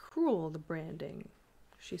think it was cruel, the branding,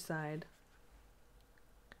 she sighed.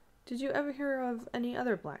 Did you ever hear of any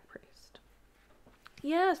other Black Priest?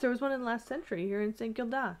 Yes, there was one in the last century here in St.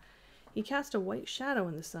 Gildas. He cast a white shadow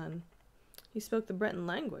in the sun. He spoke the Breton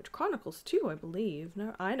language, chronicles too, I believe.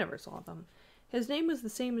 No, I never saw them. His name was the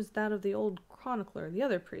same as that of the old chronicler, the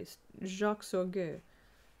other priest, Jacques Sorgue.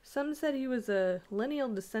 Some said he was a lineal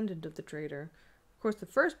descendant of the traitor. Of course, the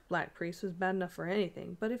first Black Priest was bad enough for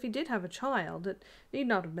anything, but if he did have a child, it need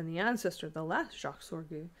not have been the ancestor of the last Jacques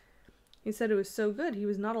Sorgue. He said it was so good he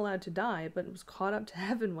was not allowed to die, but was caught up to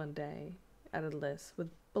heaven one day, added Liz, with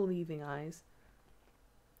believing eyes.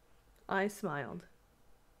 I smiled.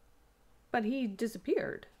 But he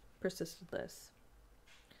disappeared, persisted Liz.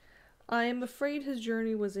 I am afraid his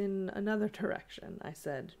journey was in another direction, I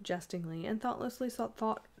said, jestingly, and thoughtlessly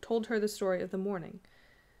told her the story of the morning.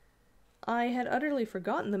 I had utterly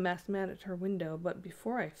forgotten the masked man at her window, but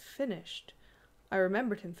before I finished, I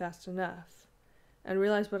remembered him fast enough, and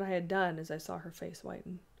realized what I had done as I saw her face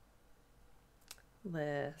whiten.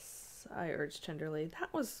 Liz, I urged tenderly,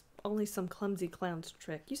 that was only some clumsy clown's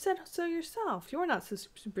trick. You said so yourself. You are not so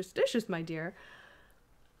superstitious, my dear.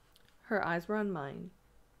 Her eyes were on mine.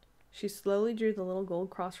 She slowly drew the little gold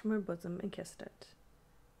cross from her bosom and kissed it,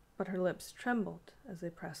 but her lips trembled as they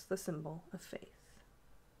pressed the symbol of faith.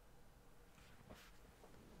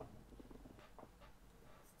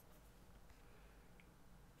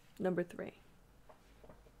 Number 3.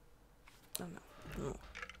 Oh no,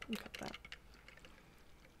 cut that.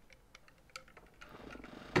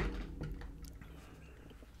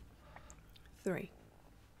 Three.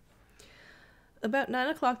 About 9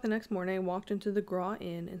 o'clock the next morning, I walked into the Gras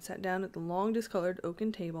Inn and sat down at the long discolored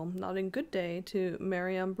oaken table, nodding good day to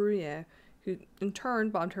Marianne Bruyere, who in turn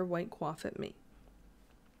bobbed her white coif at me.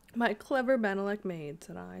 My clever Banalec maid,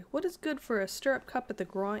 said I, what is good for a stirrup cup at the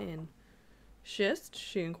Gras Inn? Schist?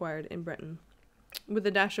 She inquired in Breton. With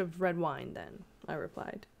a dash of red wine, then, I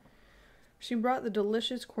replied. She brought the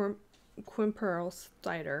delicious Quimperle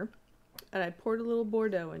cider, and I poured a little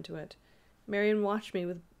Bordeaux into it. Marianne watched me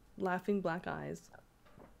with laughing black eyes.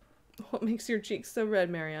 What makes your cheeks so red,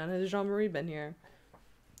 Marianne? Has Jean-Marie been here?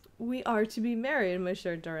 We are to be married,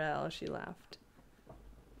 Monsieur Durel, she laughed.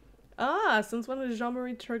 Ah, since when has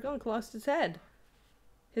Jean-Marie Turgonc lost his head?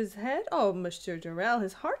 His head? Oh, Monsieur Durel,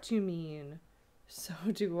 his heart, you mean? So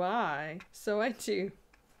do I. So I do,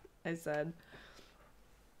 I said.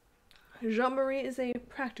 Jean-Marie is a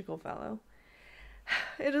practical fellow.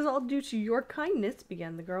 It is all due to your kindness,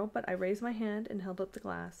 began the girl, but I raised my hand and held up the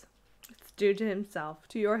glass. It's due to himself,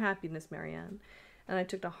 to your happiness, Marianne. And I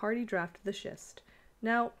took a hearty draught of the schist.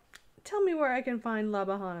 Now, tell me where I can find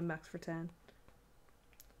Labahan and Max Fortin.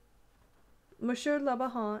 Monsieur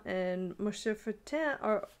Labahan and Monsieur Fortin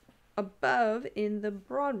are above in the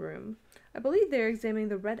broad room. I believe they are examining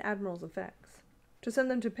the Red Admiral's effects. To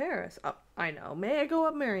send them to Paris. Oh, I know. May I go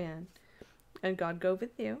up, Marianne? And God go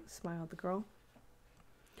with you, smiled the girl.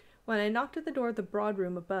 When I knocked at the door of the broad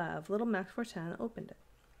room above, little Max Fortin opened it.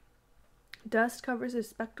 Dust covers his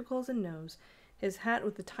spectacles and nose. His hat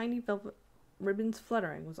with the tiny velvet ribbons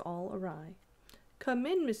fluttering was all awry. Come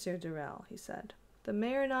in, Monsieur Durel, he said. The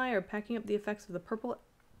mayor and I are packing up the effects of the Purple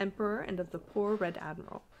Emperor and of the poor Red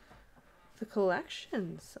Admiral. The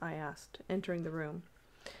collections? I asked, entering the room.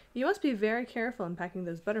 You must be very careful in packing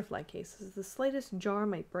those butterfly cases. The slightest jar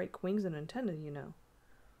might break wings and antennae, you know.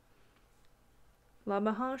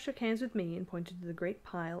 Labahan shook hands with me and pointed to the great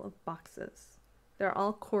pile of boxes. They're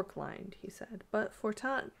all cork-lined, he said, but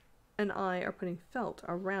Fortin and I are putting felt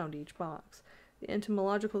around each box. The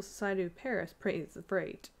Entomological Society of Paris praised the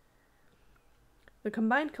freight. The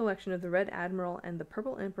combined collection of the Red Admiral and the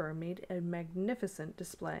Purple Emperor made a magnificent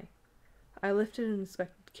display. I lifted and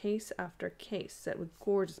inspected case after case set with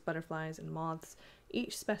gorgeous butterflies and moths,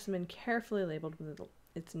 each specimen carefully labeled with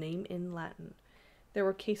its name in Latin. There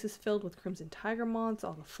were cases filled with crimson tiger moths,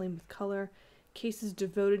 all aflame with color, cases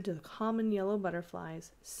devoted to the common yellow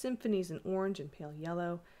butterflies, symphonies in orange and pale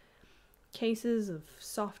yellow, cases of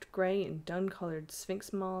soft gray and dun-colored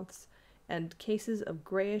sphinx moths, and cases of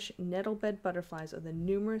grayish nettle-bed butterflies of the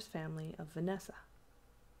numerous family of Vanessa.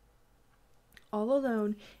 All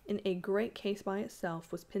alone, in a great case by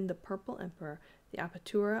itself, was pinned the Purple Emperor, the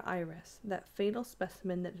Apatura iris, that fatal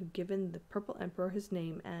specimen that had given the Purple Emperor his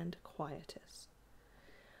name and quietus.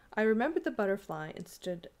 I remembered the butterfly and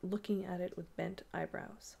stood looking at it with bent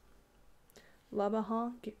eyebrows.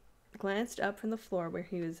 Labahan glanced up from the floor where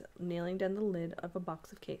he was nailing down the lid of a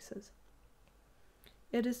box of cases.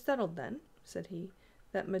 It is settled, then, said he,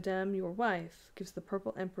 that Madame, your wife, gives the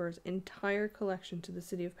Purple Emperor's entire collection to the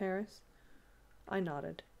city of Paris? I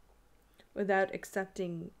nodded, without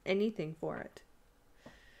accepting anything for it.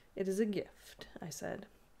 It is a gift, I said.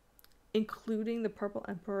 Including the Purple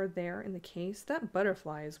Emperor there in the case, that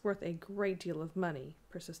butterfly is worth a great deal of money,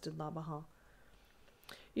 persisted Labahan.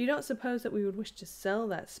 You don't suppose that we would wish to sell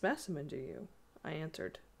that specimen, do you? I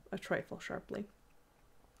answered, a trifle sharply.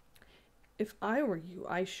 If I were you,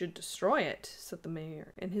 I should destroy it, said the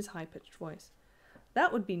mayor in his high-pitched voice.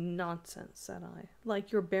 That would be nonsense, said I,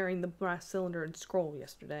 like your burying the brass cylinder and scroll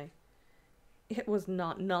yesterday. It was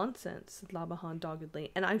not nonsense, said Labahan doggedly,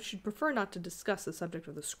 and I should prefer not to discuss the subject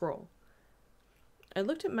of the scroll. I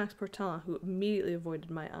looked at Max Fortin, who immediately avoided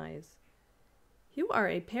my eyes. You are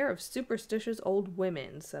a pair of superstitious old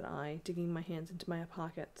women, said I, digging my hands into my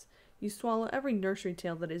pockets. You swallow every nursery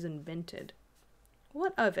tale that is invented.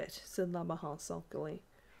 What of it? Said Labahan sulkily.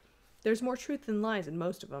 There's more truth than lies in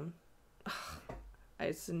most of them. Ugh,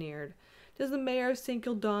 I sneered. Does the mayor of St.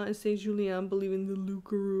 Gildas and St. Julien believe in the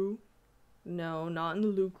loup-garou? No, not in the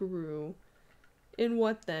loup-garou. In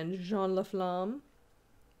what then, Jean Laflamme?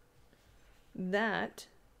 That,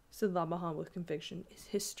 said Labahan with conviction, is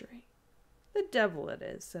history. The devil it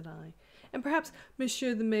is, said I. And perhaps,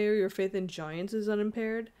 Monsieur the Mayor, your faith in giants is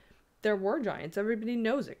unimpaired? There were giants, everybody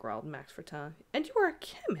knows it, growled Max Fortin. And you are a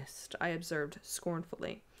chemist, I observed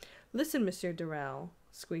scornfully. Listen, Monsieur Durel,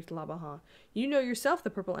 squeaked Labahan. You know yourself the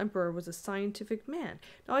Purple Emperor was a scientific man.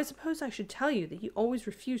 Now I suppose I should tell you that he always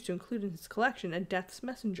refused to include in his collection a death's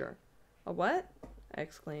messenger. A what? I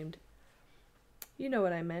exclaimed. You know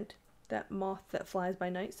what I meant. That moth that flies by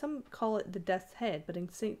night. Some call it the death's head, but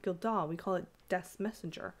in St. Gildas we call it death's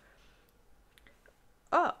messenger.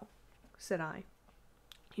 Oh, said I.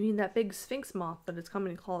 You mean that big sphinx moth that is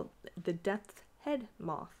commonly called the death's head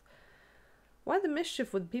moth? Why the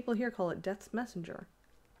mischief would people here call it death's messenger?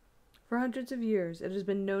 For hundreds of years it has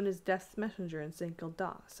been known as death's messenger in St.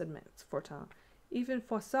 Gildas, said Max Fortin. Even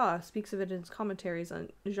Froissart speaks of it in his commentaries on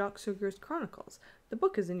Jacques Segur's Chronicles. The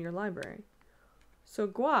book is in your library.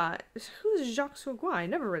 Saugois? Who's Jacques Saugois? I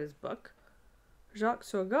never read his book. Jacques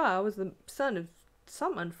Saugois was the son of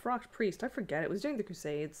some unfrocked priest. I forget. It was during the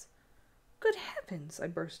Crusades. Good heavens, I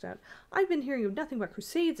burst out. I've been hearing of nothing but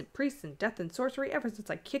crusades and priests and death and sorcery ever since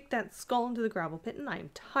I kicked that skull into the gravel pit, and I am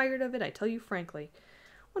tired of it, I tell you frankly.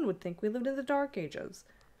 One would think we lived in the Dark Ages.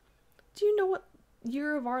 Do you know what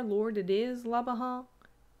year of our Lord it is, Labaha?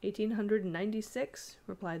 1896,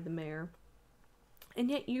 replied the mayor. And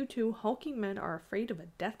yet you two hulking men are afraid of a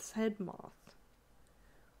death's head moth.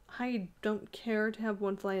 I don't care to have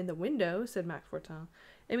one fly in the window, said Max Fortin.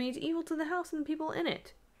 It means evil to the house and the people in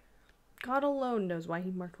it. God alone knows why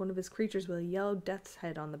he marked one of his creatures with a yellow death's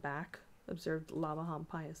head on the back, observed Labahan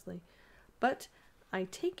piously. But I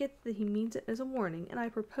take it that he means it as a warning, and I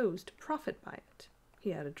propose to profit by it,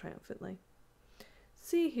 he added triumphantly.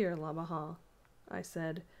 See here, Labahan, I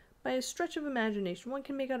said. By a stretch of imagination, one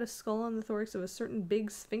can make out a skull on the thorax of a certain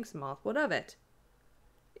big sphinx moth. What of it?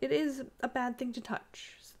 It is a bad thing to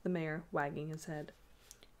touch, said the mayor, wagging his head.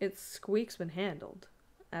 It squeaks when handled,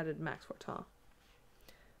 added Max Fortin.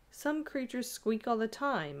 Some creatures squeak all the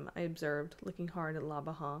time, I observed, looking hard at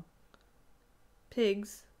Labahan.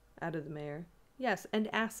 Pigs, added the mayor. Yes,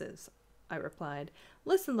 and asses, I replied.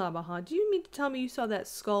 Listen, Labahan, do you mean to tell me you saw that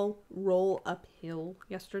skull roll uphill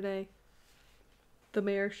yesterday? The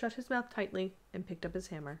mayor shut his mouth tightly and picked up his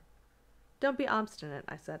hammer. Don't be obstinate,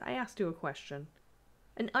 I said. I asked you a question.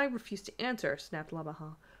 And I refuse to answer, snapped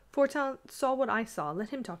Labahan. Fortin saw what I saw. Let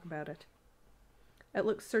him talk about it. I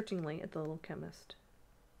looked searchingly at the little chemist.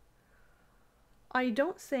 I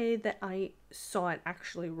don't say that I saw it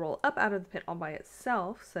actually roll up out of the pit all by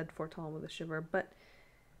itself, said Fortin with a shiver, but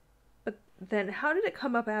then how did it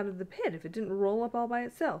come up out of the pit if it didn't roll up all by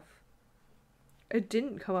itself? It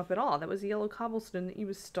didn't come up at all. That was the yellow cobblestone that you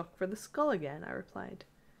was stuck for the skull again, I replied.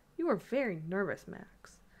 You are very nervous,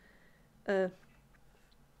 Max. A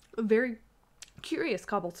very curious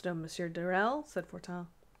cobblestone, Monsieur Durrell, said Fortin.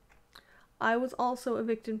 I was also a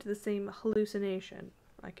victim to the same hallucination,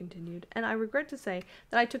 I continued, and I regret to say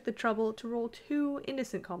that I took the trouble to roll 2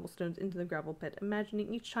 innocent cobblestones into the gravel pit,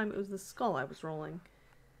 imagining each time it was the skull I was rolling.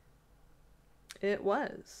 It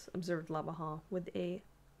was, observed Labahan, with a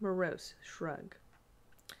morose shrug.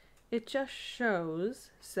 It just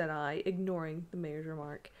shows, said I, ignoring the mayor's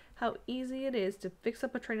remark, how easy it is to fix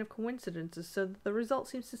up a train of coincidences so that the result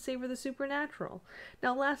seems to savor the supernatural.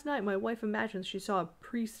 Now, last night my wife imagined she saw a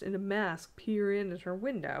priest in a mask peer in at her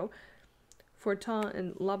window. Fortin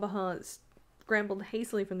and Labahan scrambled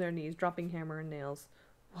hastily from their knees, dropping hammer and nails.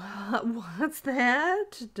 What's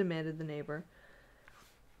that? Demanded the neighbor.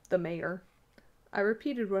 The mayor. I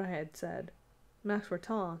repeated what I had said. Max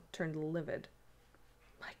Fortin turned livid.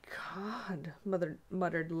 My God,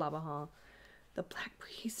 muttered Labahan. The Black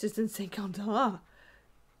Priest is in St. Gildard.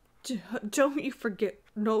 Don't you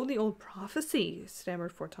know the old prophecy,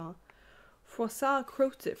 stammered Fortin. Froissart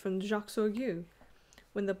quotes it from Jacques Saugois.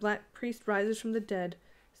 When the Black Priest rises from the dead,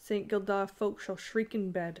 St. Gildard folk shall shriek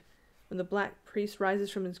in bed. When the Black Priest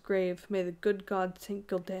rises from his grave, may the good God St.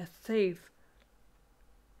 Gildard save.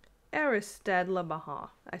 Aristide Labahan,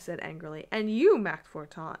 I said angrily, and you, Max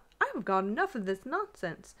Fortin, I have got enough of this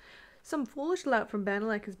nonsense. Some foolish lout from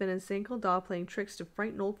Banalec has been in St. Gildard playing tricks to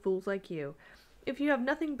frighten old fools like you. If you have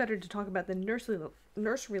nothing better to talk about than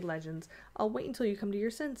nursery legends, I'll wait until you come to your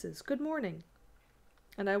senses. Good morning.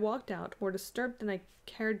 And I walked out, more disturbed than I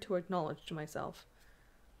cared to acknowledge to myself.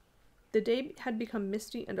 The day had become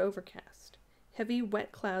misty and overcast. Heavy,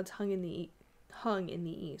 wet clouds hung in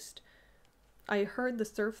the east. I heard the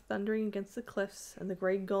surf thundering against the cliffs, and the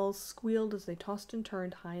gray gulls squealed as they tossed and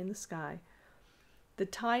turned high in the sky. The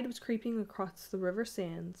tide was creeping across the river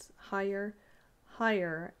sands, higher,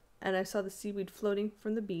 higher, and I saw the seaweed floating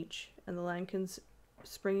from the beach, and the lambkins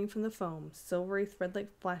springing from the foam, silvery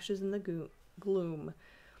thread-like flashes in the gloom.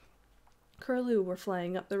 Curlew were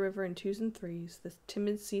flying up the river in 2s and 3s. The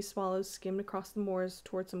timid sea swallows skimmed across the moors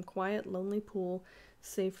toward some quiet, lonely pool,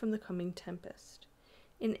 safe from the coming tempest.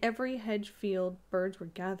 In every hedge field, birds were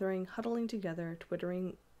gathering, huddling together,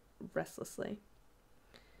 twittering restlessly.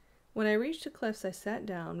 When I reached the cliffs, I sat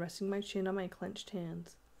down, resting my chin on my clenched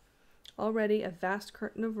hands. Already a vast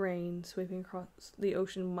curtain of rain, sweeping across the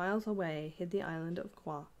ocean miles away, hid the island of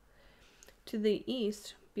Groix. To the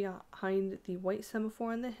east, behind the white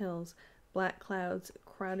semaphore on the hills, black clouds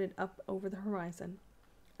crowded up over the horizon.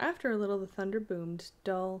 After a little, the thunder boomed,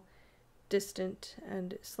 dull, distant,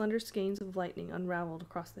 and slender skeins of lightning unraveled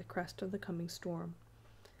across the crest of the coming storm.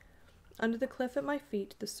 Under the cliff at my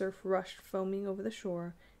feet, the surf rushed foaming over the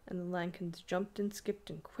shore, and the lambkins jumped and skipped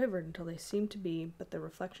and quivered until they seemed to be but the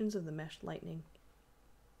reflections of the meshed lightning.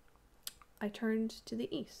 I turned to the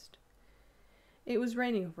east. It was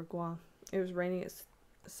raining over Gua. It was raining at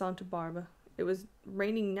Santa Barbara. It was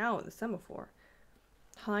raining now at the semaphore.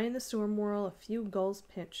 High in the storm whirl, a few gulls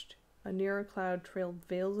pitched. A nearer cloud trailed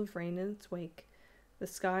veils of rain in its wake. The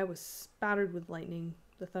sky was spattered with lightning.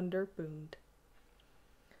 The thunder boomed.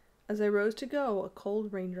 As I rose to go, a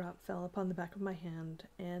cold raindrop fell upon the back of my hand,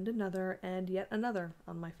 and another, and yet another,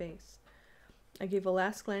 on my face. I gave a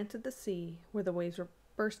last glance at the sea, where the waves were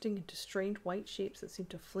bursting into strange white shapes that seemed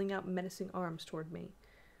to fling out menacing arms toward me.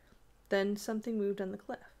 Then something moved on the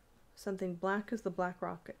cliff, something black as the black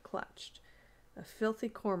rock it clutched, a filthy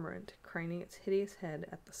cormorant craning its hideous head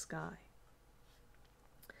at the sky.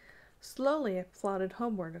 Slowly I plodded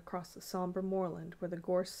homeward across the somber moorland, where the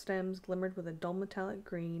gorse stems glimmered with a dull metallic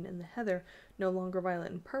green, and the heather, no longer violet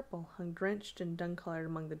and purple, hung drenched and dun-colored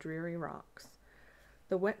among the dreary rocks.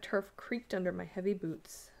 The wet turf creaked under my heavy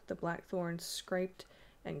boots, the black thorns scraped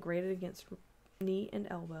and grated against knee and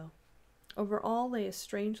elbow. Over all lay a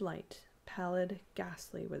strange light, pallid,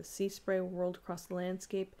 ghastly, where the sea spray whirled across the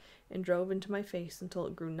landscape and drove into my face until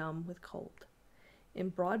it grew numb with cold. In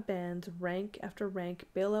broad bands, rank after rank,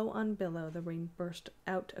 billow on billow, the rain burst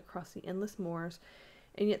out across the endless moors,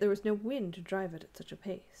 and yet there was no wind to drive it at such a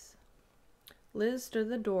pace. Liz stood at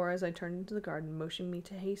the door as I turned into the garden, motioning me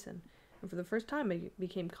to hasten, and for the first time I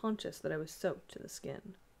became conscious that I was soaked to the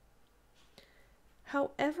skin.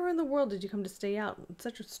 "However in the world did you come to stay out when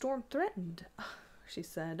such a storm threatened?" she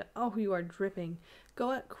said. "Oh, you are dripping.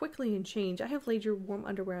 Go out quickly and change. I have laid your warm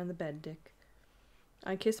underwear on the bed, Dick."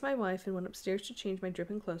 I kissed my wife and went upstairs to change my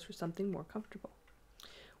dripping clothes for something more comfortable.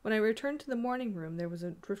 When I returned to the morning room, there was a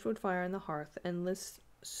driftwood fire on the hearth, and Liz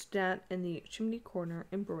sat in the chimney corner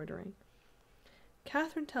embroidering.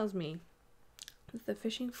 "Catherine tells me that the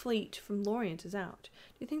fishing fleet from Lorient is out.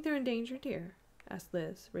 Do you think they're in danger, dear?" asked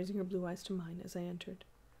Liz, raising her blue eyes to mine as I entered.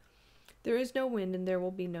 "There is no wind, and there will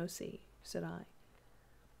be no sea," said I,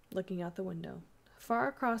 looking out the window. Far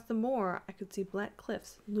across the moor I could see black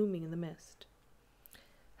cliffs looming in the mist.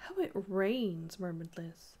 "How it rains," murmured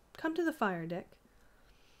Liz. "Come to the fire, Dick."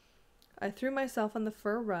 I threw myself on the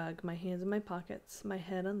fur rug, my hands in my pockets, my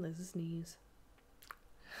head on Liz's knees.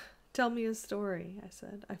 "Tell me a story," I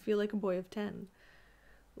said. "I feel like a boy of 10.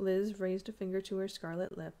 Liz raised a finger to her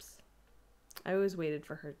scarlet lips. I always waited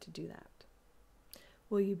for her to do that.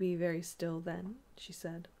 "Will you be very still then?" she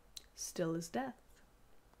said. "Still as death."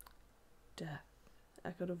 "Death,"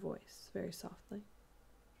 echoed a voice, very softly.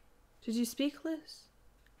 "Did you speak, Liz?"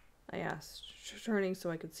 I asked, turning so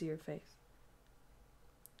I could see her face.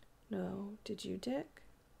 "No, did you, Dick?"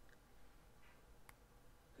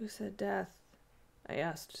 "Who said death?" I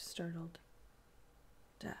asked, startled.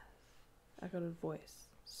 "Death," echoed a voice,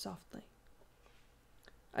 softly.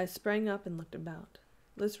 I sprang up and looked about.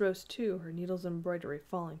 Liz rose too, her needles and embroidery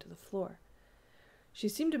falling to the floor. She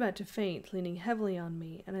seemed about to faint, leaning heavily on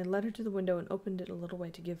me, and I led her to the window and opened it a little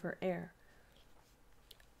way to give her air.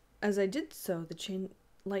 As I did so, the chain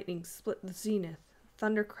lightning split the zenith,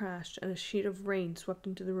 thunder crashed, and a sheet of rain swept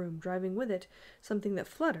into the room, driving with it something that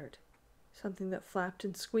fluttered, something that flapped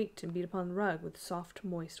and squeaked and beat upon the rug with soft,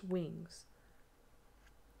 moist wings.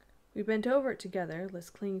 We bent over it together,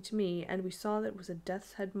 Liz clinging to me, and we saw that it was a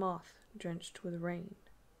death's head moth drenched with rain.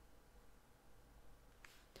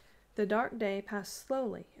 The dark day passed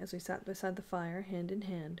slowly as we sat beside the fire, hand in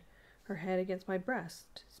hand, her head against my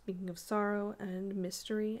breast, speaking of sorrow and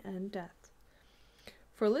mystery and death.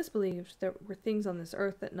 For Liz believed there were things on this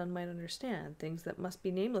earth that none might understand, things that must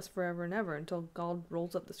be nameless forever and ever until God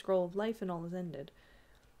rolls up the scroll of life and all is ended.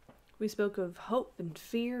 We spoke of hope and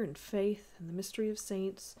fear and faith and the mystery of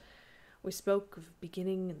saints. We spoke of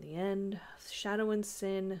beginning and the end, of shadow and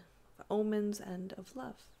sin, of omens and of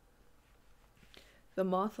love. The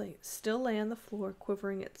moth still lay on the floor,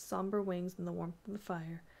 quivering its somber wings in the warmth of the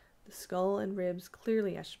fire, the skull and ribs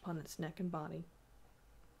clearly etched upon its neck and body.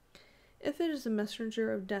 "If it is a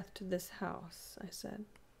messenger of death to this house," I said,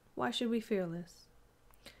 "why should we fear this?"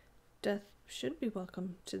 "Death should be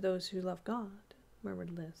welcome to those who love God,"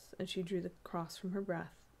 murmured Liz, and she drew the cross from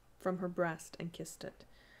her breast and kissed it.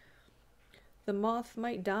 "The moth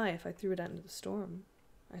might die if I threw it out into the storm,"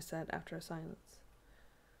 I said after a silence.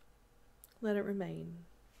 "Let it remain,"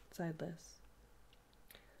 sighed Liz.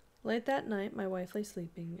 Late that night my wife lay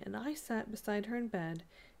sleeping, and I sat beside her in bed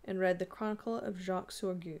and read the Chronicle of Jacques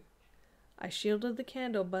Sorgue. I shielded the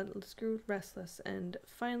candle, but Liz grew restless, and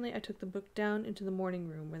finally I took the book down into the morning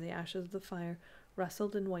room, where the ashes of the fire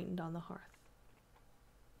rustled and whitened on the hearth.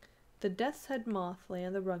 The death's head moth lay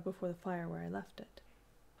on the rug before the fire where I left it.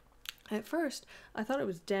 At first I thought it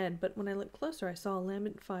was dead, but when I looked closer I saw a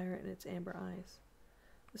lambent fire in its amber eyes.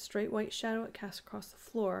 The straight white shadow it cast across the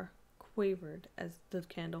floor quavered as the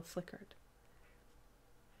candle flickered.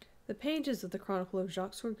 The pages of the Chronicle of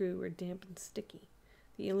Jacques Sorgue were damp and sticky.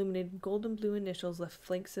 The illuminated golden blue initials left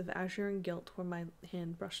flakes of azure and gilt where my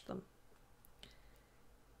hand brushed them.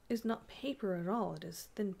 "It is not paper at all, it is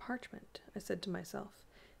thin parchment," I said to myself,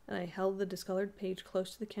 and I held the discolored page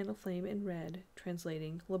close to the candle flame and read,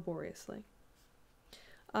 translating laboriously.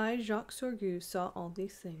 "I, Jacques Sorgue, saw all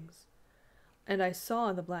these things, and I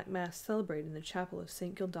saw the Black Mass celebrated in the chapel of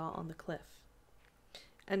St. Gildas on the cliff.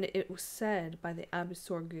 And it was said by the Abbé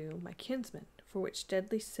Sorgue, my kinsman, for which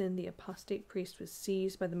deadly sin the apostate priest was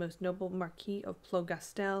seized by the most noble Marquis of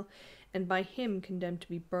Plogastel, and by him condemned to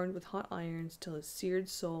be burned with hot irons till his seared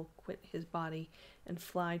soul quit his body and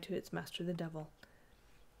fly to its master the devil.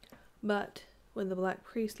 But when the black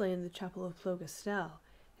priest lay in the chapel of Plogastel,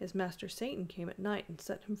 his master Satan came at night and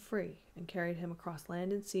set him free, and carried him across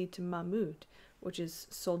land and sea to Mahmoud, which is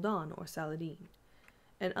Soldan or Saladin.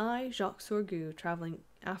 And I, Jacques Sorgue, travelling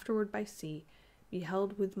afterward by sea,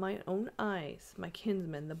 beheld with my own eyes my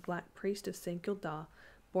kinsman, the black priest of St. Gildas,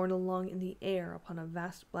 borne along in the air upon a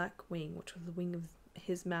vast black wing, which was the wing of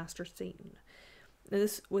his master Satan. And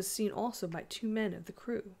this was seen also by 2 men of the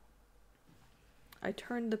crew." I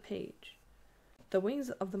turned the page. The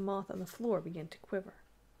wings of the moth on the floor began to quiver.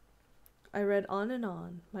 I read on and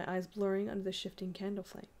on, my eyes blurring under the shifting candle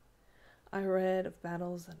flame. I read of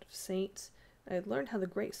battles and of saints. I had learned how the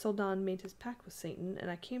great Soldan made his pact with Satan,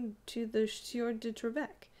 and I came to the Sieur de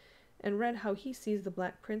Trevec, and read how he seized the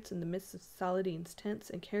Black Prince in the midst of Saladin's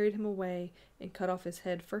tents, and carried him away, and cut off his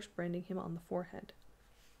head, first branding him on the forehead.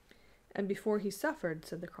 "And before he suffered,"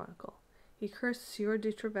 said the chronicle, "he cursed Sieur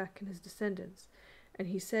de Trevec and his descendants, and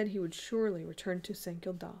he said he would surely return to St.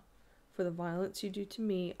 Gildas. For the violence you do to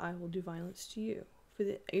me, I will do violence to you. For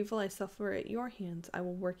the evil I suffer at your hands, I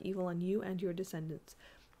will work evil on you and your descendants.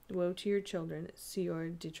 Woe to your children, Sieur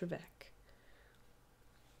de Trevec."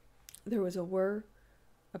 There was a whir,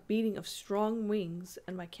 a beating of strong wings,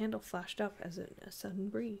 and my candle flashed up as in a sudden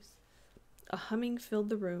breeze. A humming filled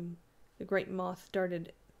the room. The great moth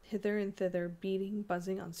darted hither and thither, beating,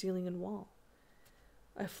 buzzing on ceiling and wall.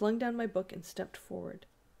 I flung down my book and stepped forward.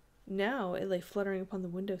 Now it lay fluttering upon the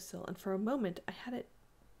window-sill, and for a moment I had it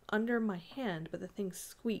under my hand, but the thing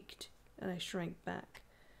squeaked, and I shrank back.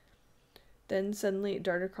 Then suddenly it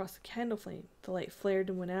darted across the candle flame. The light flared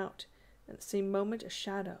and went out, and at the same moment a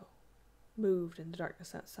shadow moved in the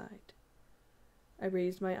darkness outside. I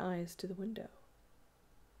raised my eyes to the window.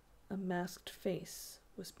 A masked face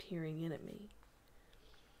was peering in at me.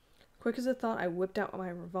 Quick as a thought, I whipped out my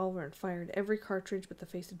revolver and fired every cartridge, but the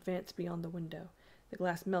face advanced beyond the window, the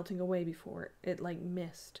glass melting away before it like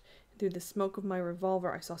mist, and through the smoke of my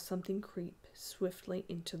revolver I saw something creep swiftly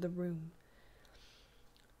into the room.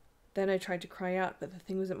 Then I tried to cry out, but the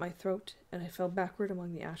thing was at my throat, and I fell backward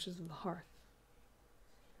among the ashes of the hearth.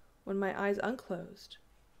 When my eyes unclosed,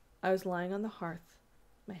 I was lying on the hearth,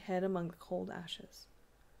 my head among the cold ashes.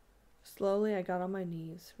 Slowly I got on my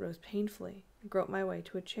knees, rose painfully, and groped my way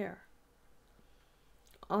to a chair.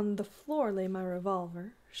 On the floor lay my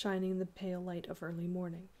revolver, shining in the pale light of early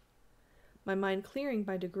morning. My mind clearing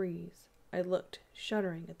by degrees, I looked,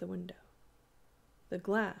 shuddering, at the window. The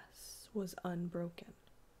glass was unbroken.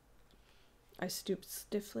 I stooped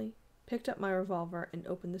stiffly, picked up my revolver, and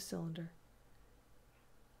opened the cylinder.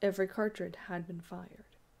 Every cartridge had been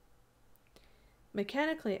fired.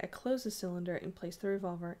 Mechanically, I closed the cylinder and placed the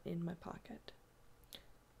revolver in my pocket.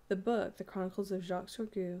 The book, The Chronicles of Jacques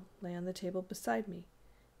Sorgue, lay on the table beside me.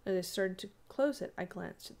 As I started to close it, I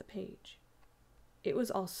glanced at the page. It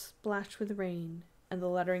was all splashed with rain, and the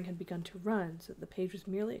lettering had begun to run, so that the page was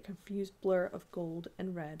merely a confused blur of gold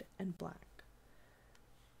and red and black.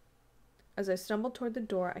 As I stumbled toward the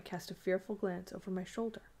door, I cast a fearful glance over my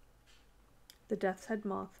shoulder. The death's head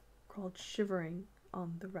moth crawled shivering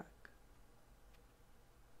on the rug.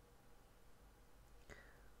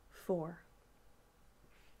 4.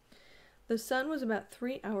 The sun was about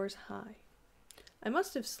 3 hours high. I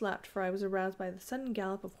must have slept, for I was aroused by the sudden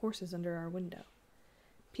gallop of horses under our window.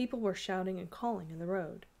 People were shouting and calling in the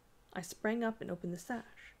road. I sprang up and opened the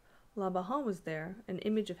sash. La Bahan was there, an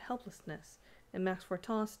image of helplessness, and Max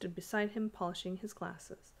Fortin stood beside him polishing his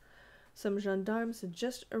glasses. Some gendarmes had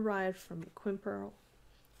just arrived from Quimperle,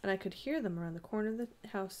 and I could hear them around the corner of the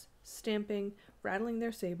house, stamping, rattling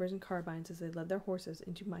their sabers and carbines as they led their horses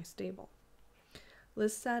into my stable.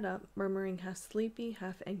 Liz sat up, murmuring half sleepy,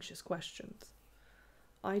 half anxious questions.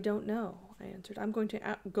 "I don't know," I answered. "I'm going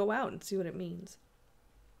to go out and see what it means."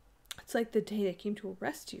 "It's like the day they came to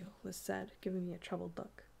arrest you," Liz said, giving me a troubled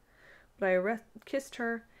look. But I kissed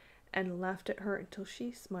her and laughed at her until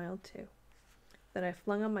she smiled too. Then I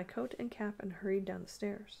flung on my coat and cap and hurried down the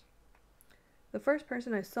stairs. The first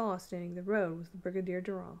person I saw standing in the road was the Brigadier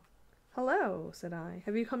Durand. "Hello," said I.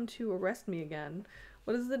 "Have you come to arrest me again?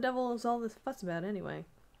 What is the devil is all this fuss about, anyway?"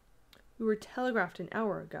 "We were telegraphed an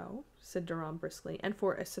hour ago," said Durand briskly, "and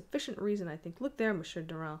for a sufficient reason, I think. Look there, Monsieur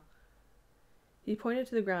Durand." He pointed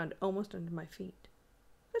to the ground almost under my feet.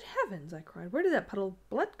 "Good heavens!" I cried. "Where did that puddle of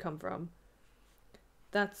blood come from?"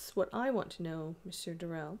 "That's what I want to know, Monsieur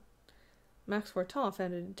Durand. Max Fortin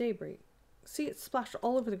found it at daybreak. See, it's splashed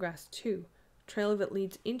all over the grass, too. A trail of it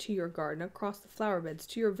leads into your garden, across the flower beds,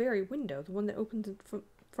 to your very window, the one that opens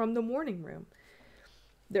from the morning room.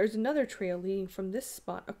 There's another trail leading from this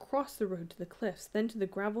spot across the road to the cliffs, then to the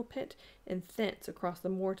gravel pit, and thence across the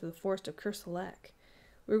moor to the forest of Kerselec.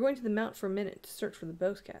 We were going to the mount for a minute to search for the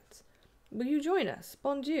bosquets. Will you join us?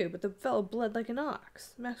 Bon Dieu, but the fellow bled like an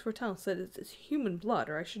ox. Max Fortin said it's human blood,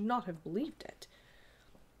 or I should not have believed it."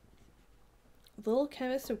 The little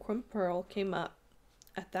chemist of Quimperle came up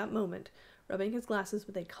at that moment, rubbing his glasses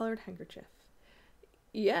with a coloured handkerchief.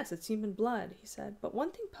 "Yes, it's human blood," he said, "but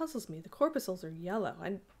one thing puzzles me. The corpuscles are yellow.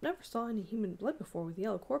 I never saw any human blood before with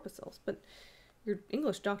yellow corpuscles, but your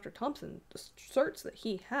English Dr. Thompson asserts that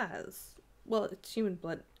he has. Well, it's human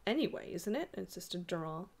blood anyway, isn't it?" insisted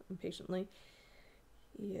Durand impatiently.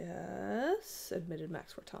 "Yes," admitted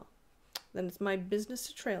Max Fortin. "Then it's my business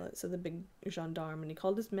to trail it," said the big gendarme, and he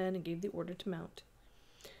called his men and gave the order to mount.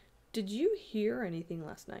 "Did you hear anything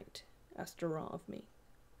last night?" asked Durand of me.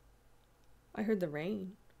 "I heard the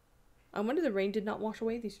rain. I wonder the rain did not wash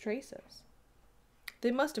away these traces.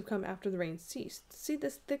 They must have come after the rain ceased. See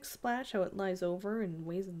this thick splash, how it lies over and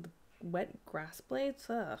weighs in the wet grass blades?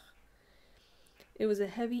 Ugh." It was a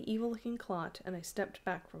heavy, evil-looking clot, and I stepped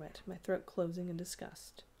back from it, my throat closing in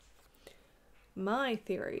disgust. "My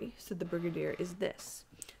theory," said the brigadier, "is this.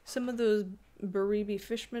 Some of those Baribi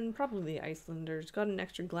fishermen, probably the Icelanders, got an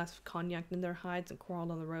extra glass of cognac in their hides and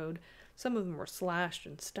quarreled on the road. Some of them were slashed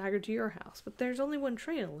and staggered to your house, but there's only one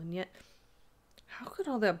trail, and yet how could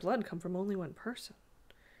all that blood come from only one person?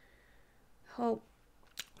 Well,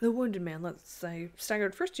 the wounded man, let's say,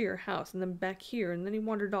 staggered first to your house and then back here, and then he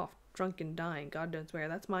wandered off, drunk and dying, God knows where.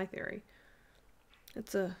 That's my theory."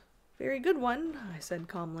 "It's a very good one," I said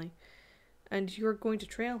calmly. "And you're going to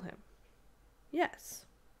trail him?" "Yes."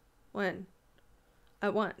 "When?"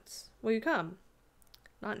 "At once. Will you come?"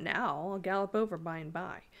 "Not now. I'll gallop over by and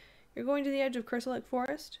by." "You're going to the edge of Kerselec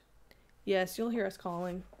Forest?" "Yes, you'll hear us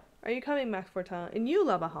calling." "Are you coming, Max Fortin? And you,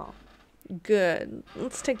 Labahan?" "Good.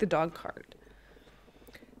 Let's take the dog cart."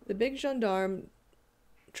 The big gendarme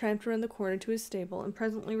tramped around the corner to his stable, and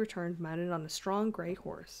presently returned mounted on a strong grey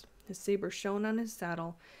horse. His sabre shone on his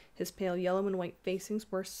saddle, his pale yellow and white facings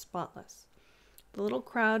were spotless. The little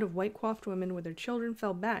crowd of white-coiffed women with their children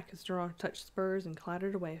fell back as Durand touched spurs and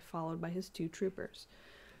clattered away, followed by his 2 troopers.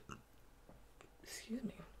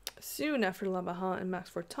 Soon after, Labahan and Max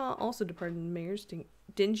Fortin also departed in the mayor's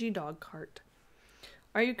dingy dog-cart.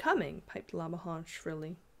 "Are you coming?" piped Labahan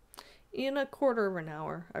shrilly. "In a quarter of an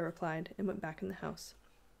hour," I replied, and went back in the house.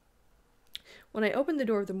 When I opened the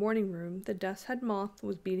door of the morning room, the death's-head moth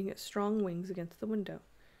was beating its strong wings against the window.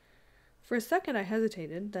 For a second I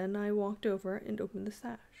hesitated, then I walked over and opened the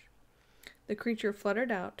sash. The creature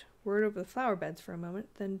fluttered out, whirred over the flower beds for a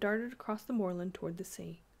moment, then darted across the moorland toward the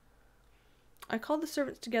sea. I called the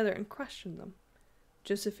servants together and questioned them.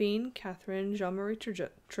 Josephine, Catherine, Jean-Marie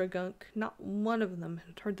Tregunc, not one of them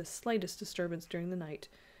had heard the slightest disturbance during the night.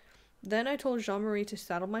 Then I told Jean-Marie to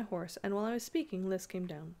saddle my horse, and while I was speaking, Liz came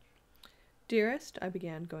down. "Dearest," I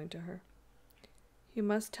began, going to her. "You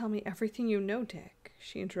must tell me everything you know, Dick,"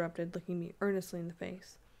 she interrupted, looking me earnestly in the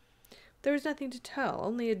face. "There is nothing to tell,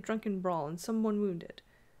 only a drunken brawl and someone wounded."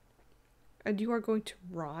 "And you are going to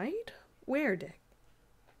ride? Where, Dick?"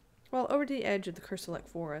 "Well, over to the edge of the Kerselec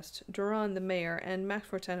forest. Durand, the mayor, and Max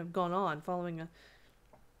Fortin have gone on, following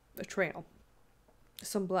a trail.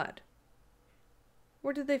 Some blood."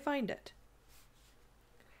 "Where did they find it?"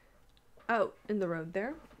 "Out in the road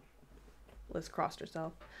there." Liz crossed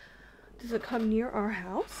herself. "Does it come near our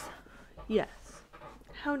house?" "Yes."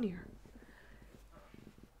 "How near?"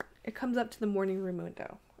 "It comes up to the morning room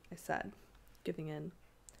window," I said, giving in.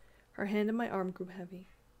 Her hand on my arm grew heavy.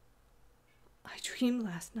 "I dreamed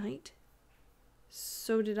last night."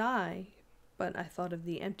 "So did I, but I thought of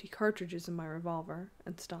the empty cartridges in my revolver,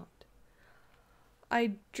 and stopped.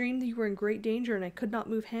 I dreamed that you were in great danger, and I could not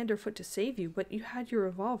move hand or foot to save you, but you had your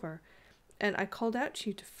revolver, and I called out to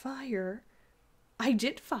you to fire." "I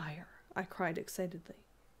did fire," I cried excitedly.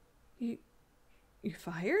 You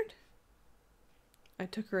fired?" I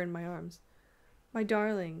took her in my arms. "My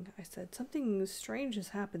darling," I said, "something strange has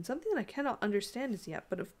happened, something that I cannot understand as yet,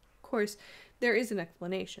 but of course there is an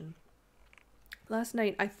explanation. Last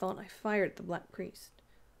night I thought I fired at the Black Priest."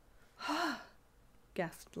 "Ah!"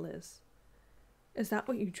 gasped Liz. Is that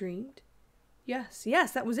what you dreamed? Yes,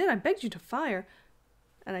 that was it. I begged you to fire.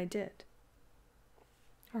 And I did.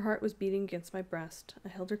 Her heart was beating against my breast. I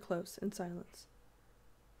held her close in silence.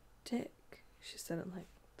 Dick, she said at length,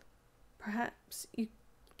 perhaps you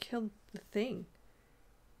killed the thing.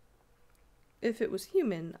 If it was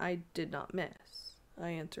human, I did not miss,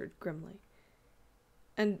 I answered grimly.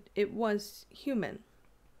 And it was human,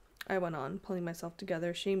 I went on, pulling myself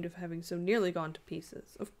together, ashamed of having so nearly gone to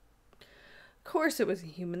pieces. Of course it was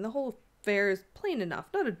human. The whole affair is plain enough.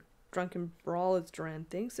 Not a drunken brawl, as Duran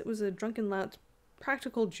thinks. It was a drunken lout's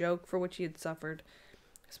practical joke for which he had suffered.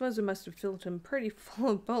 I suppose it must have filled him pretty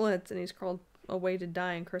full of bullets, and he's crawled away to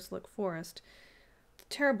die in Kerselec Forest. It's a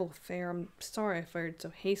terrible affair. I'm sorry I fired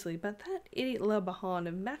so hastily, but that idiot Le Bahan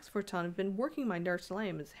and Max Fortin have been working my nerves till I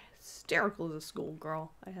am as hysterical as a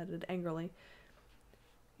schoolgirl, I added angrily.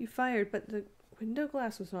 You fired, but the window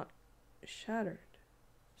glass was not shattered,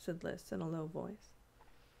 said Liz in a low voice.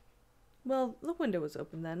 Well, the window was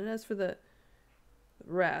open then, and as for the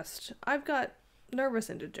rest, I've got nervous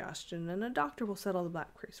indigestion, and a doctor will settle the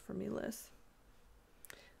black crease for me, Liz.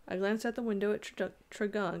 I glanced out the window at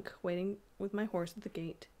Tragunk, waiting with my horse at the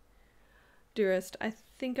gate. Dearest, I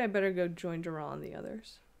think I better go join Duran and the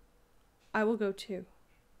others. I will go too.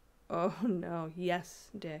 Oh, no. Yes,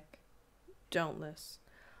 Dick. Don't, Liz.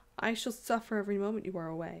 I shall suffer every moment you are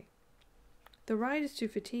away. The ride is too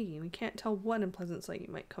fatiguing. We can't tell what unpleasant sight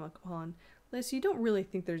you might come upon. Liz, you don't really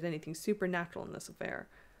think there's anything supernatural in this affair.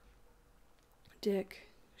 Dick,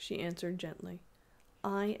 she answered gently.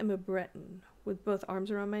 I am a Breton. With both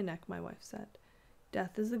arms around my neck, my wife said.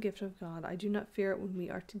 Death is the gift of God. I do not fear it when we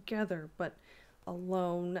are together, but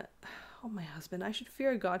alone. Oh, my husband, I should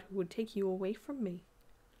fear a God who would take you away from me.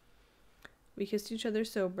 We kissed each other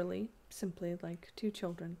soberly, simply, like two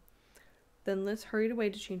children. Then Liz hurried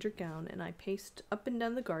away to change her gown, and I paced up and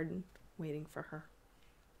down the garden, waiting for her.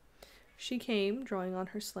 She came, drawing on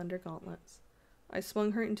her slender gauntlets. I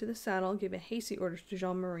swung her into the saddle, gave a hasty order to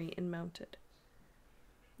Jean-Marie, and mounted.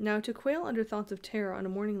 Now, to quail under thoughts of terror on a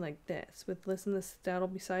morning like this, with Liz in the saddle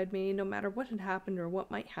beside me, no matter what had happened or what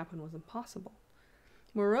might happen, was impossible.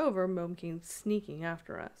 Moreover, Mome came sneaking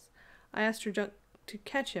after us. I asked her to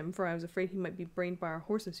catch him, for I was afraid he might be brained by our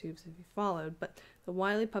horses' hoofs if he followed, but the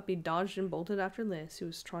wily puppy dodged and bolted after Liz, who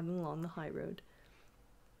was trotting along the high road.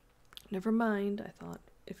 Never mind, I thought.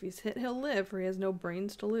 If he's hit, he'll live, for he has no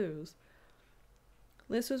brains to lose.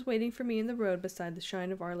 Liz was waiting for me in the road beside the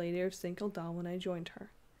shrine of Our Lady of St. Gildas when I joined her.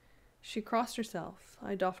 She crossed herself.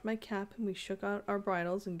 I doffed my cap, and we shook out our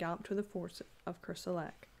bridles and galloped to the fort of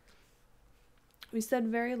Kerselec. We said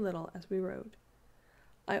very little as we rode.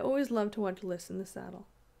 I always loved to watch Liz in the saddle.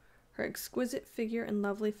 Her exquisite figure and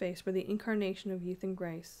lovely face were the incarnation of youth and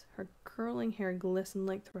grace. Her curling hair glistened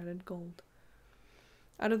like threaded gold.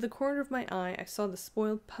 Out of the corner of my eye, I saw the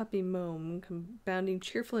spoiled puppy Mome come bounding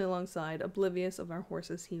cheerfully alongside, oblivious of our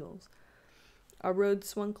horses' heels. Our road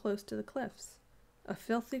swung close to the cliffs. A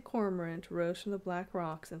filthy cormorant rose from the black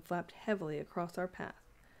rocks and flapped heavily across our path.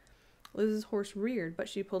 Liz's horse reared, but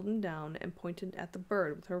she pulled him down and pointed at the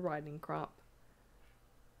bird with her riding crop.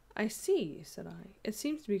 I see, said I. It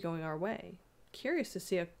seems to be going our way. Curious to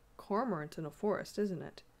see a cormorant in a forest, isn't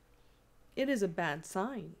it? It is a bad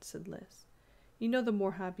sign, said Liz. You know the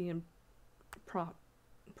Moravian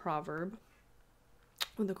proverb.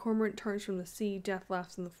 When the cormorant turns from the sea, death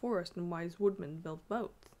laughs in the forest, and wise woodmen build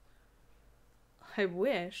boats. I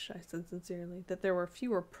wish, I said sincerely, that there were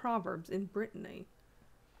fewer proverbs in Brittany.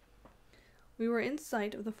 We were in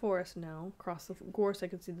sight of the forest now. Across the gorse I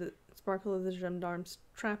could see the sparkle of the gendarme's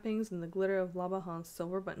trappings and the glitter of La Bahan's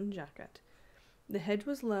silver-buttoned jacket. The hedge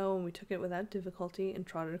was low, and we took it without difficulty and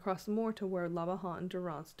trotted across the moor to where La Bahan and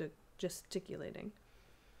Duran stood gesticulating.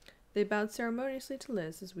 They bowed ceremoniously to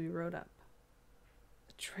Liz as we rode up.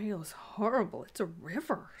 The trail is horrible. It's a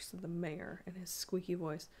river, said the mayor in his squeaky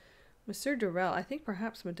voice. Monsieur Durel, I think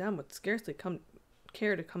perhaps Madame would scarcely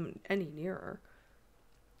care to come any nearer.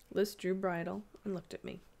 Liz drew bridle and looked at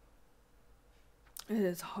me. It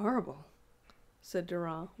is horrible, said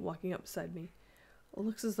Duran, walking up beside me. It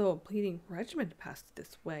looks as though a bleeding regiment passed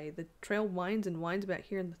this way. The trail winds and winds about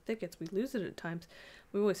here in the thickets. We lose it at times.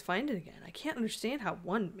 We always find it again. I can't understand how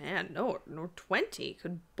one man, nor 20,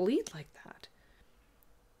 could bleed like that.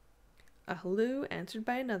 A halloo, answered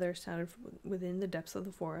by another, sounded from within the depths of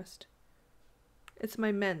the forest. It's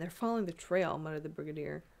my men. They're following the trail, muttered the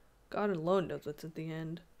brigadier. God alone knows what's at the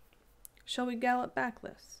end. Shall we gallop back,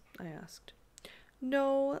 Liz? I asked.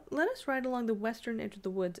 No, let us ride along the western edge of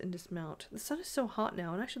the woods and dismount. The sun is so hot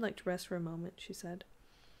now, and I should like to rest for a moment, she said.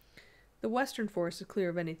 The western forest is clear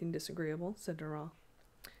of anything disagreeable, said Duran.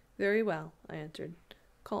 Very well, I answered.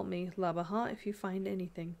 Call me Labaha if you find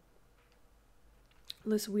anything.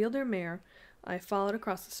 Liz wheeled her mare. I followed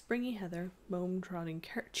across the springy heather, Mome trotting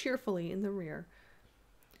cheerfully in the rear.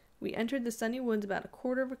 We entered the sunny woods about a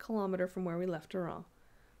quarter of a kilometer from where we left Durand.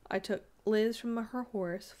 I took Liz from her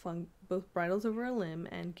horse, flung both bridles over a limb,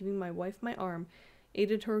 and, giving my wife my arm,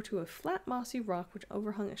 aided her to a flat mossy rock which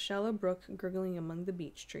overhung a shallow brook gurgling among the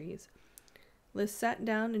beech trees. Liz sat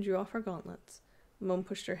down and drew off her gauntlets. Mome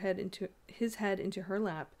pushed his head into her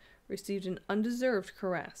lap, received an undeserved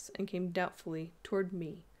caress, and came doubtfully toward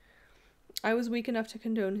me. I was weak enough to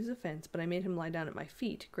condone his offense, but I made him lie down at my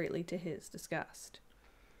feet, greatly to his disgust.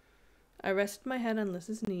 I rested my head on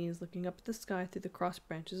Liz's knees, looking up at the sky through the cross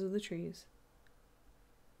branches of the trees.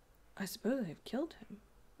 I suppose I have killed him,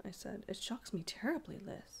 I said. It shocks me terribly,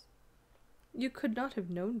 Liz. You could not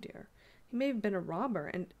have known, dear. He may have been a robber,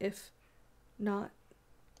 and if not,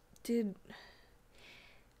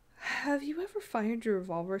 Have you ever fired your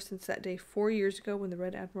revolver since that day 4 years ago when the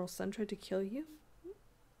Red Admiral's son tried to kill you?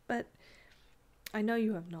 But I know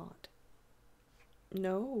you have not.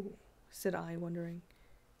 No, said I, wondering.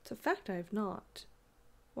 It's a fact I have not.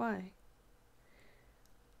 Why?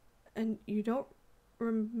 And you don't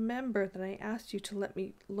remember that I asked you to let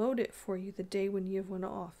me load it for you the day when Yiv went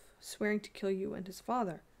off, swearing to kill you and his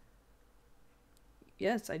father?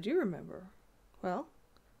 Yes, I do remember. Well,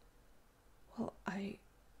 I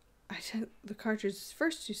sent the cartridges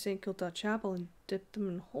first to St. Kilda Chapel and dipped them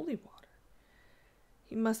in holy water.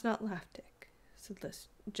 You must not laugh, Dick, said Liz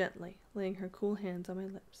gently, laying her cool hands on my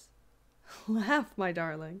lips. Laugh, my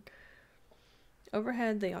darling.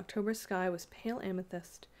 Overhead, the October sky was pale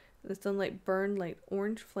amethyst, and the sunlight burned like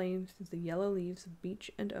orange flames through the yellow leaves of beech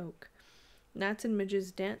and oak. Gnats and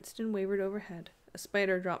midges danced and wavered overhead. A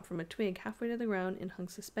spider dropped from a twig halfway to the ground and hung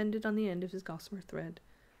suspended on the end of his gossamer thread.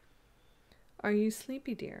 Are you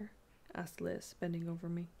sleepy, dear? Asked Liz, bending over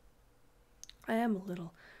me. I am a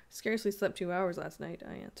little. Scarcely slept 2 hours last night,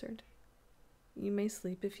 I answered. You may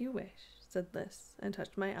sleep if you wish, said Liz, and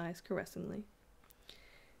touched my eyes caressingly.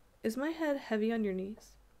 Is my head heavy on your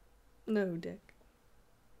knees? No, Dick.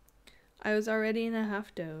 I was already in a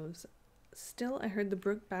half-doze. Still I heard the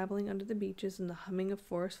brook babbling under the beeches and the humming of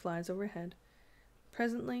forest flies overhead.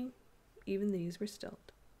 Presently, even these were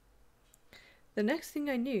stilled. The next thing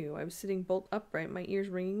I knew, I was sitting bolt upright, my ears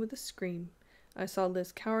ringing with a scream. I saw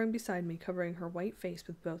Liz cowering beside me, covering her white face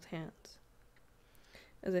with both hands.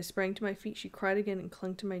 As I sprang to my feet, she cried again and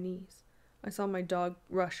clung to my knees. I saw my dog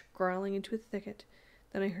rush, growling, into a thicket.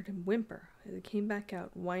 Then I heard him whimper as he came back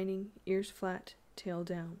out, whining, ears flat, tail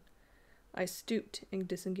down. I stooped and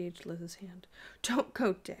disengaged Liz's hand. Don't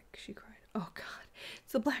go, Dick, she cried. Oh, God,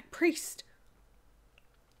 it's the Black Priest!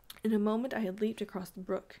 In a moment I had leaped across the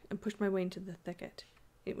brook and pushed my way into the thicket.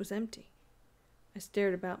 It was empty. I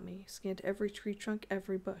stared about me, scanned every tree trunk,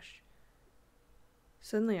 every bush.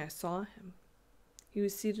 Suddenly I saw him. He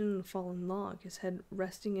was seated on a fallen log, his head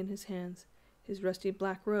resting in his hands, his rusty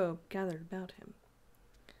black robe gathered about him.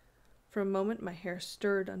 For a moment my hair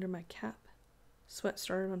stirred under my cap. Sweat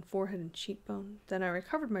started on forehead and cheekbone. Then I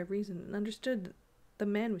recovered my reason and understood that the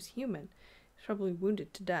man was human, probably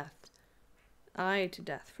wounded to death. Aye, to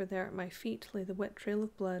death, for there at my feet lay the wet trail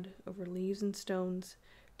of blood, over leaves and stones,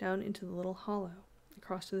 down into the little hollow,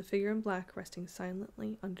 across to the figure in black resting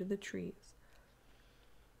silently under the trees.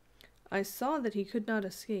 I saw that he could not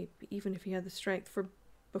escape, even if he had the strength, for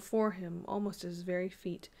before him, almost at his very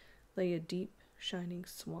feet, lay a deep, shining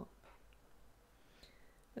swamp.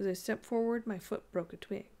 As I stepped forward, my foot broke a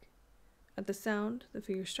twig. At the sound, the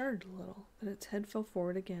figure started a little, then its head fell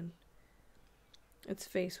forward again. Its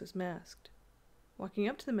face was masked. Walking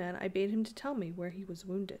up to the man, I bade him to tell me where he was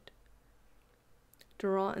wounded.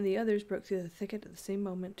 Durand and the others broke through the thicket at the same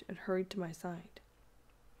moment and hurried to my side.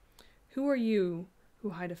 Who are you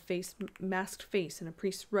who hide a masked face in a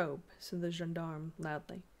priest's robe? Said the gendarme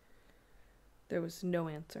loudly. There was no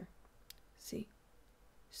answer.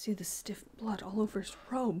 See the stiff blood all over his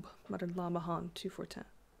robe, muttered Labahan to Fortin.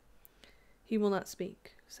 He will not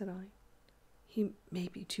speak, said I. He may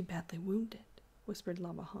be too badly wounded, whispered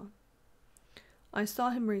Labahan. I saw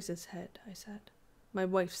him raise his head, I said. My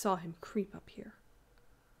wife saw him creep up here.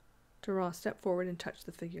 Durand stepped forward and touched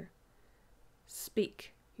the figure.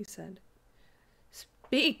 Speak, he said.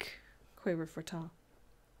 Speak, quavered Fortin.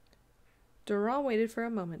 Durand waited for a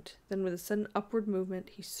moment, then with a sudden upward movement,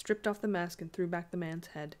 he stripped off the mask and threw back the man's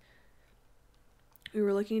head. We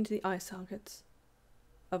were looking into the eye sockets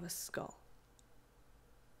of a skull.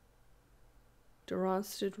 Durand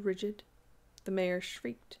stood rigid. The mayor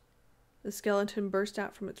shrieked. The skeleton burst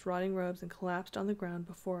out from its rotting robes and collapsed on the ground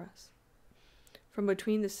before us. From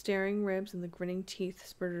between the staring ribs and the grinning teeth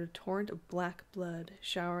spurted a torrent of black blood,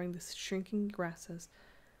 showering the shrinking grasses.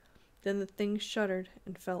 Then the thing shuddered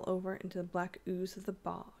and fell over into the black ooze of the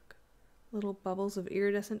bog. Little bubbles of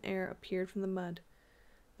iridescent air appeared from the mud.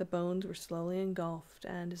 The bones were slowly engulfed,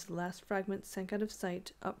 and as the last fragment sank out of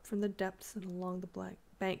sight, up from the depths and along the black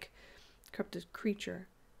bank crept a creature,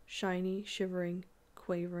 shiny, shivering,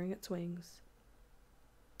 quavering its wings.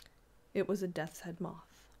 It was a death's head moth.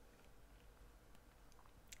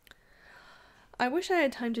 I wish I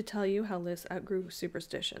had time to tell you how Liz outgrew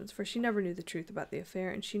superstitions, for she never knew the truth about the affair,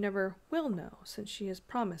 and she never will know, since she has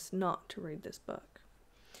promised not to read this book.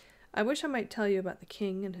 I wish I might tell you about the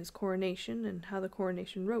king and his coronation, and how the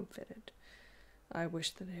coronation robe fitted. I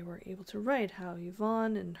wish that I were able to write how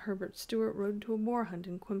Yvonne and Herbert Stewart rode to a boar hunt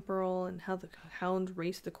in Quimperle, and how the hound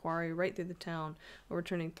raced the quarry right through the town,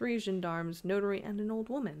 overturning 3 gendarmes, notary, and an old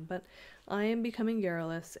woman. But I am becoming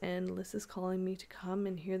garrulous, and Liz is calling me to come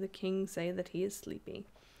and hear the king say that he is sleepy,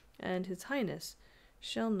 and his highness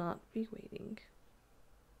shall not be waiting.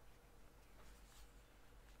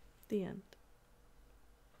 The end.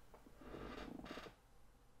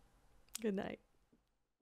 Good night.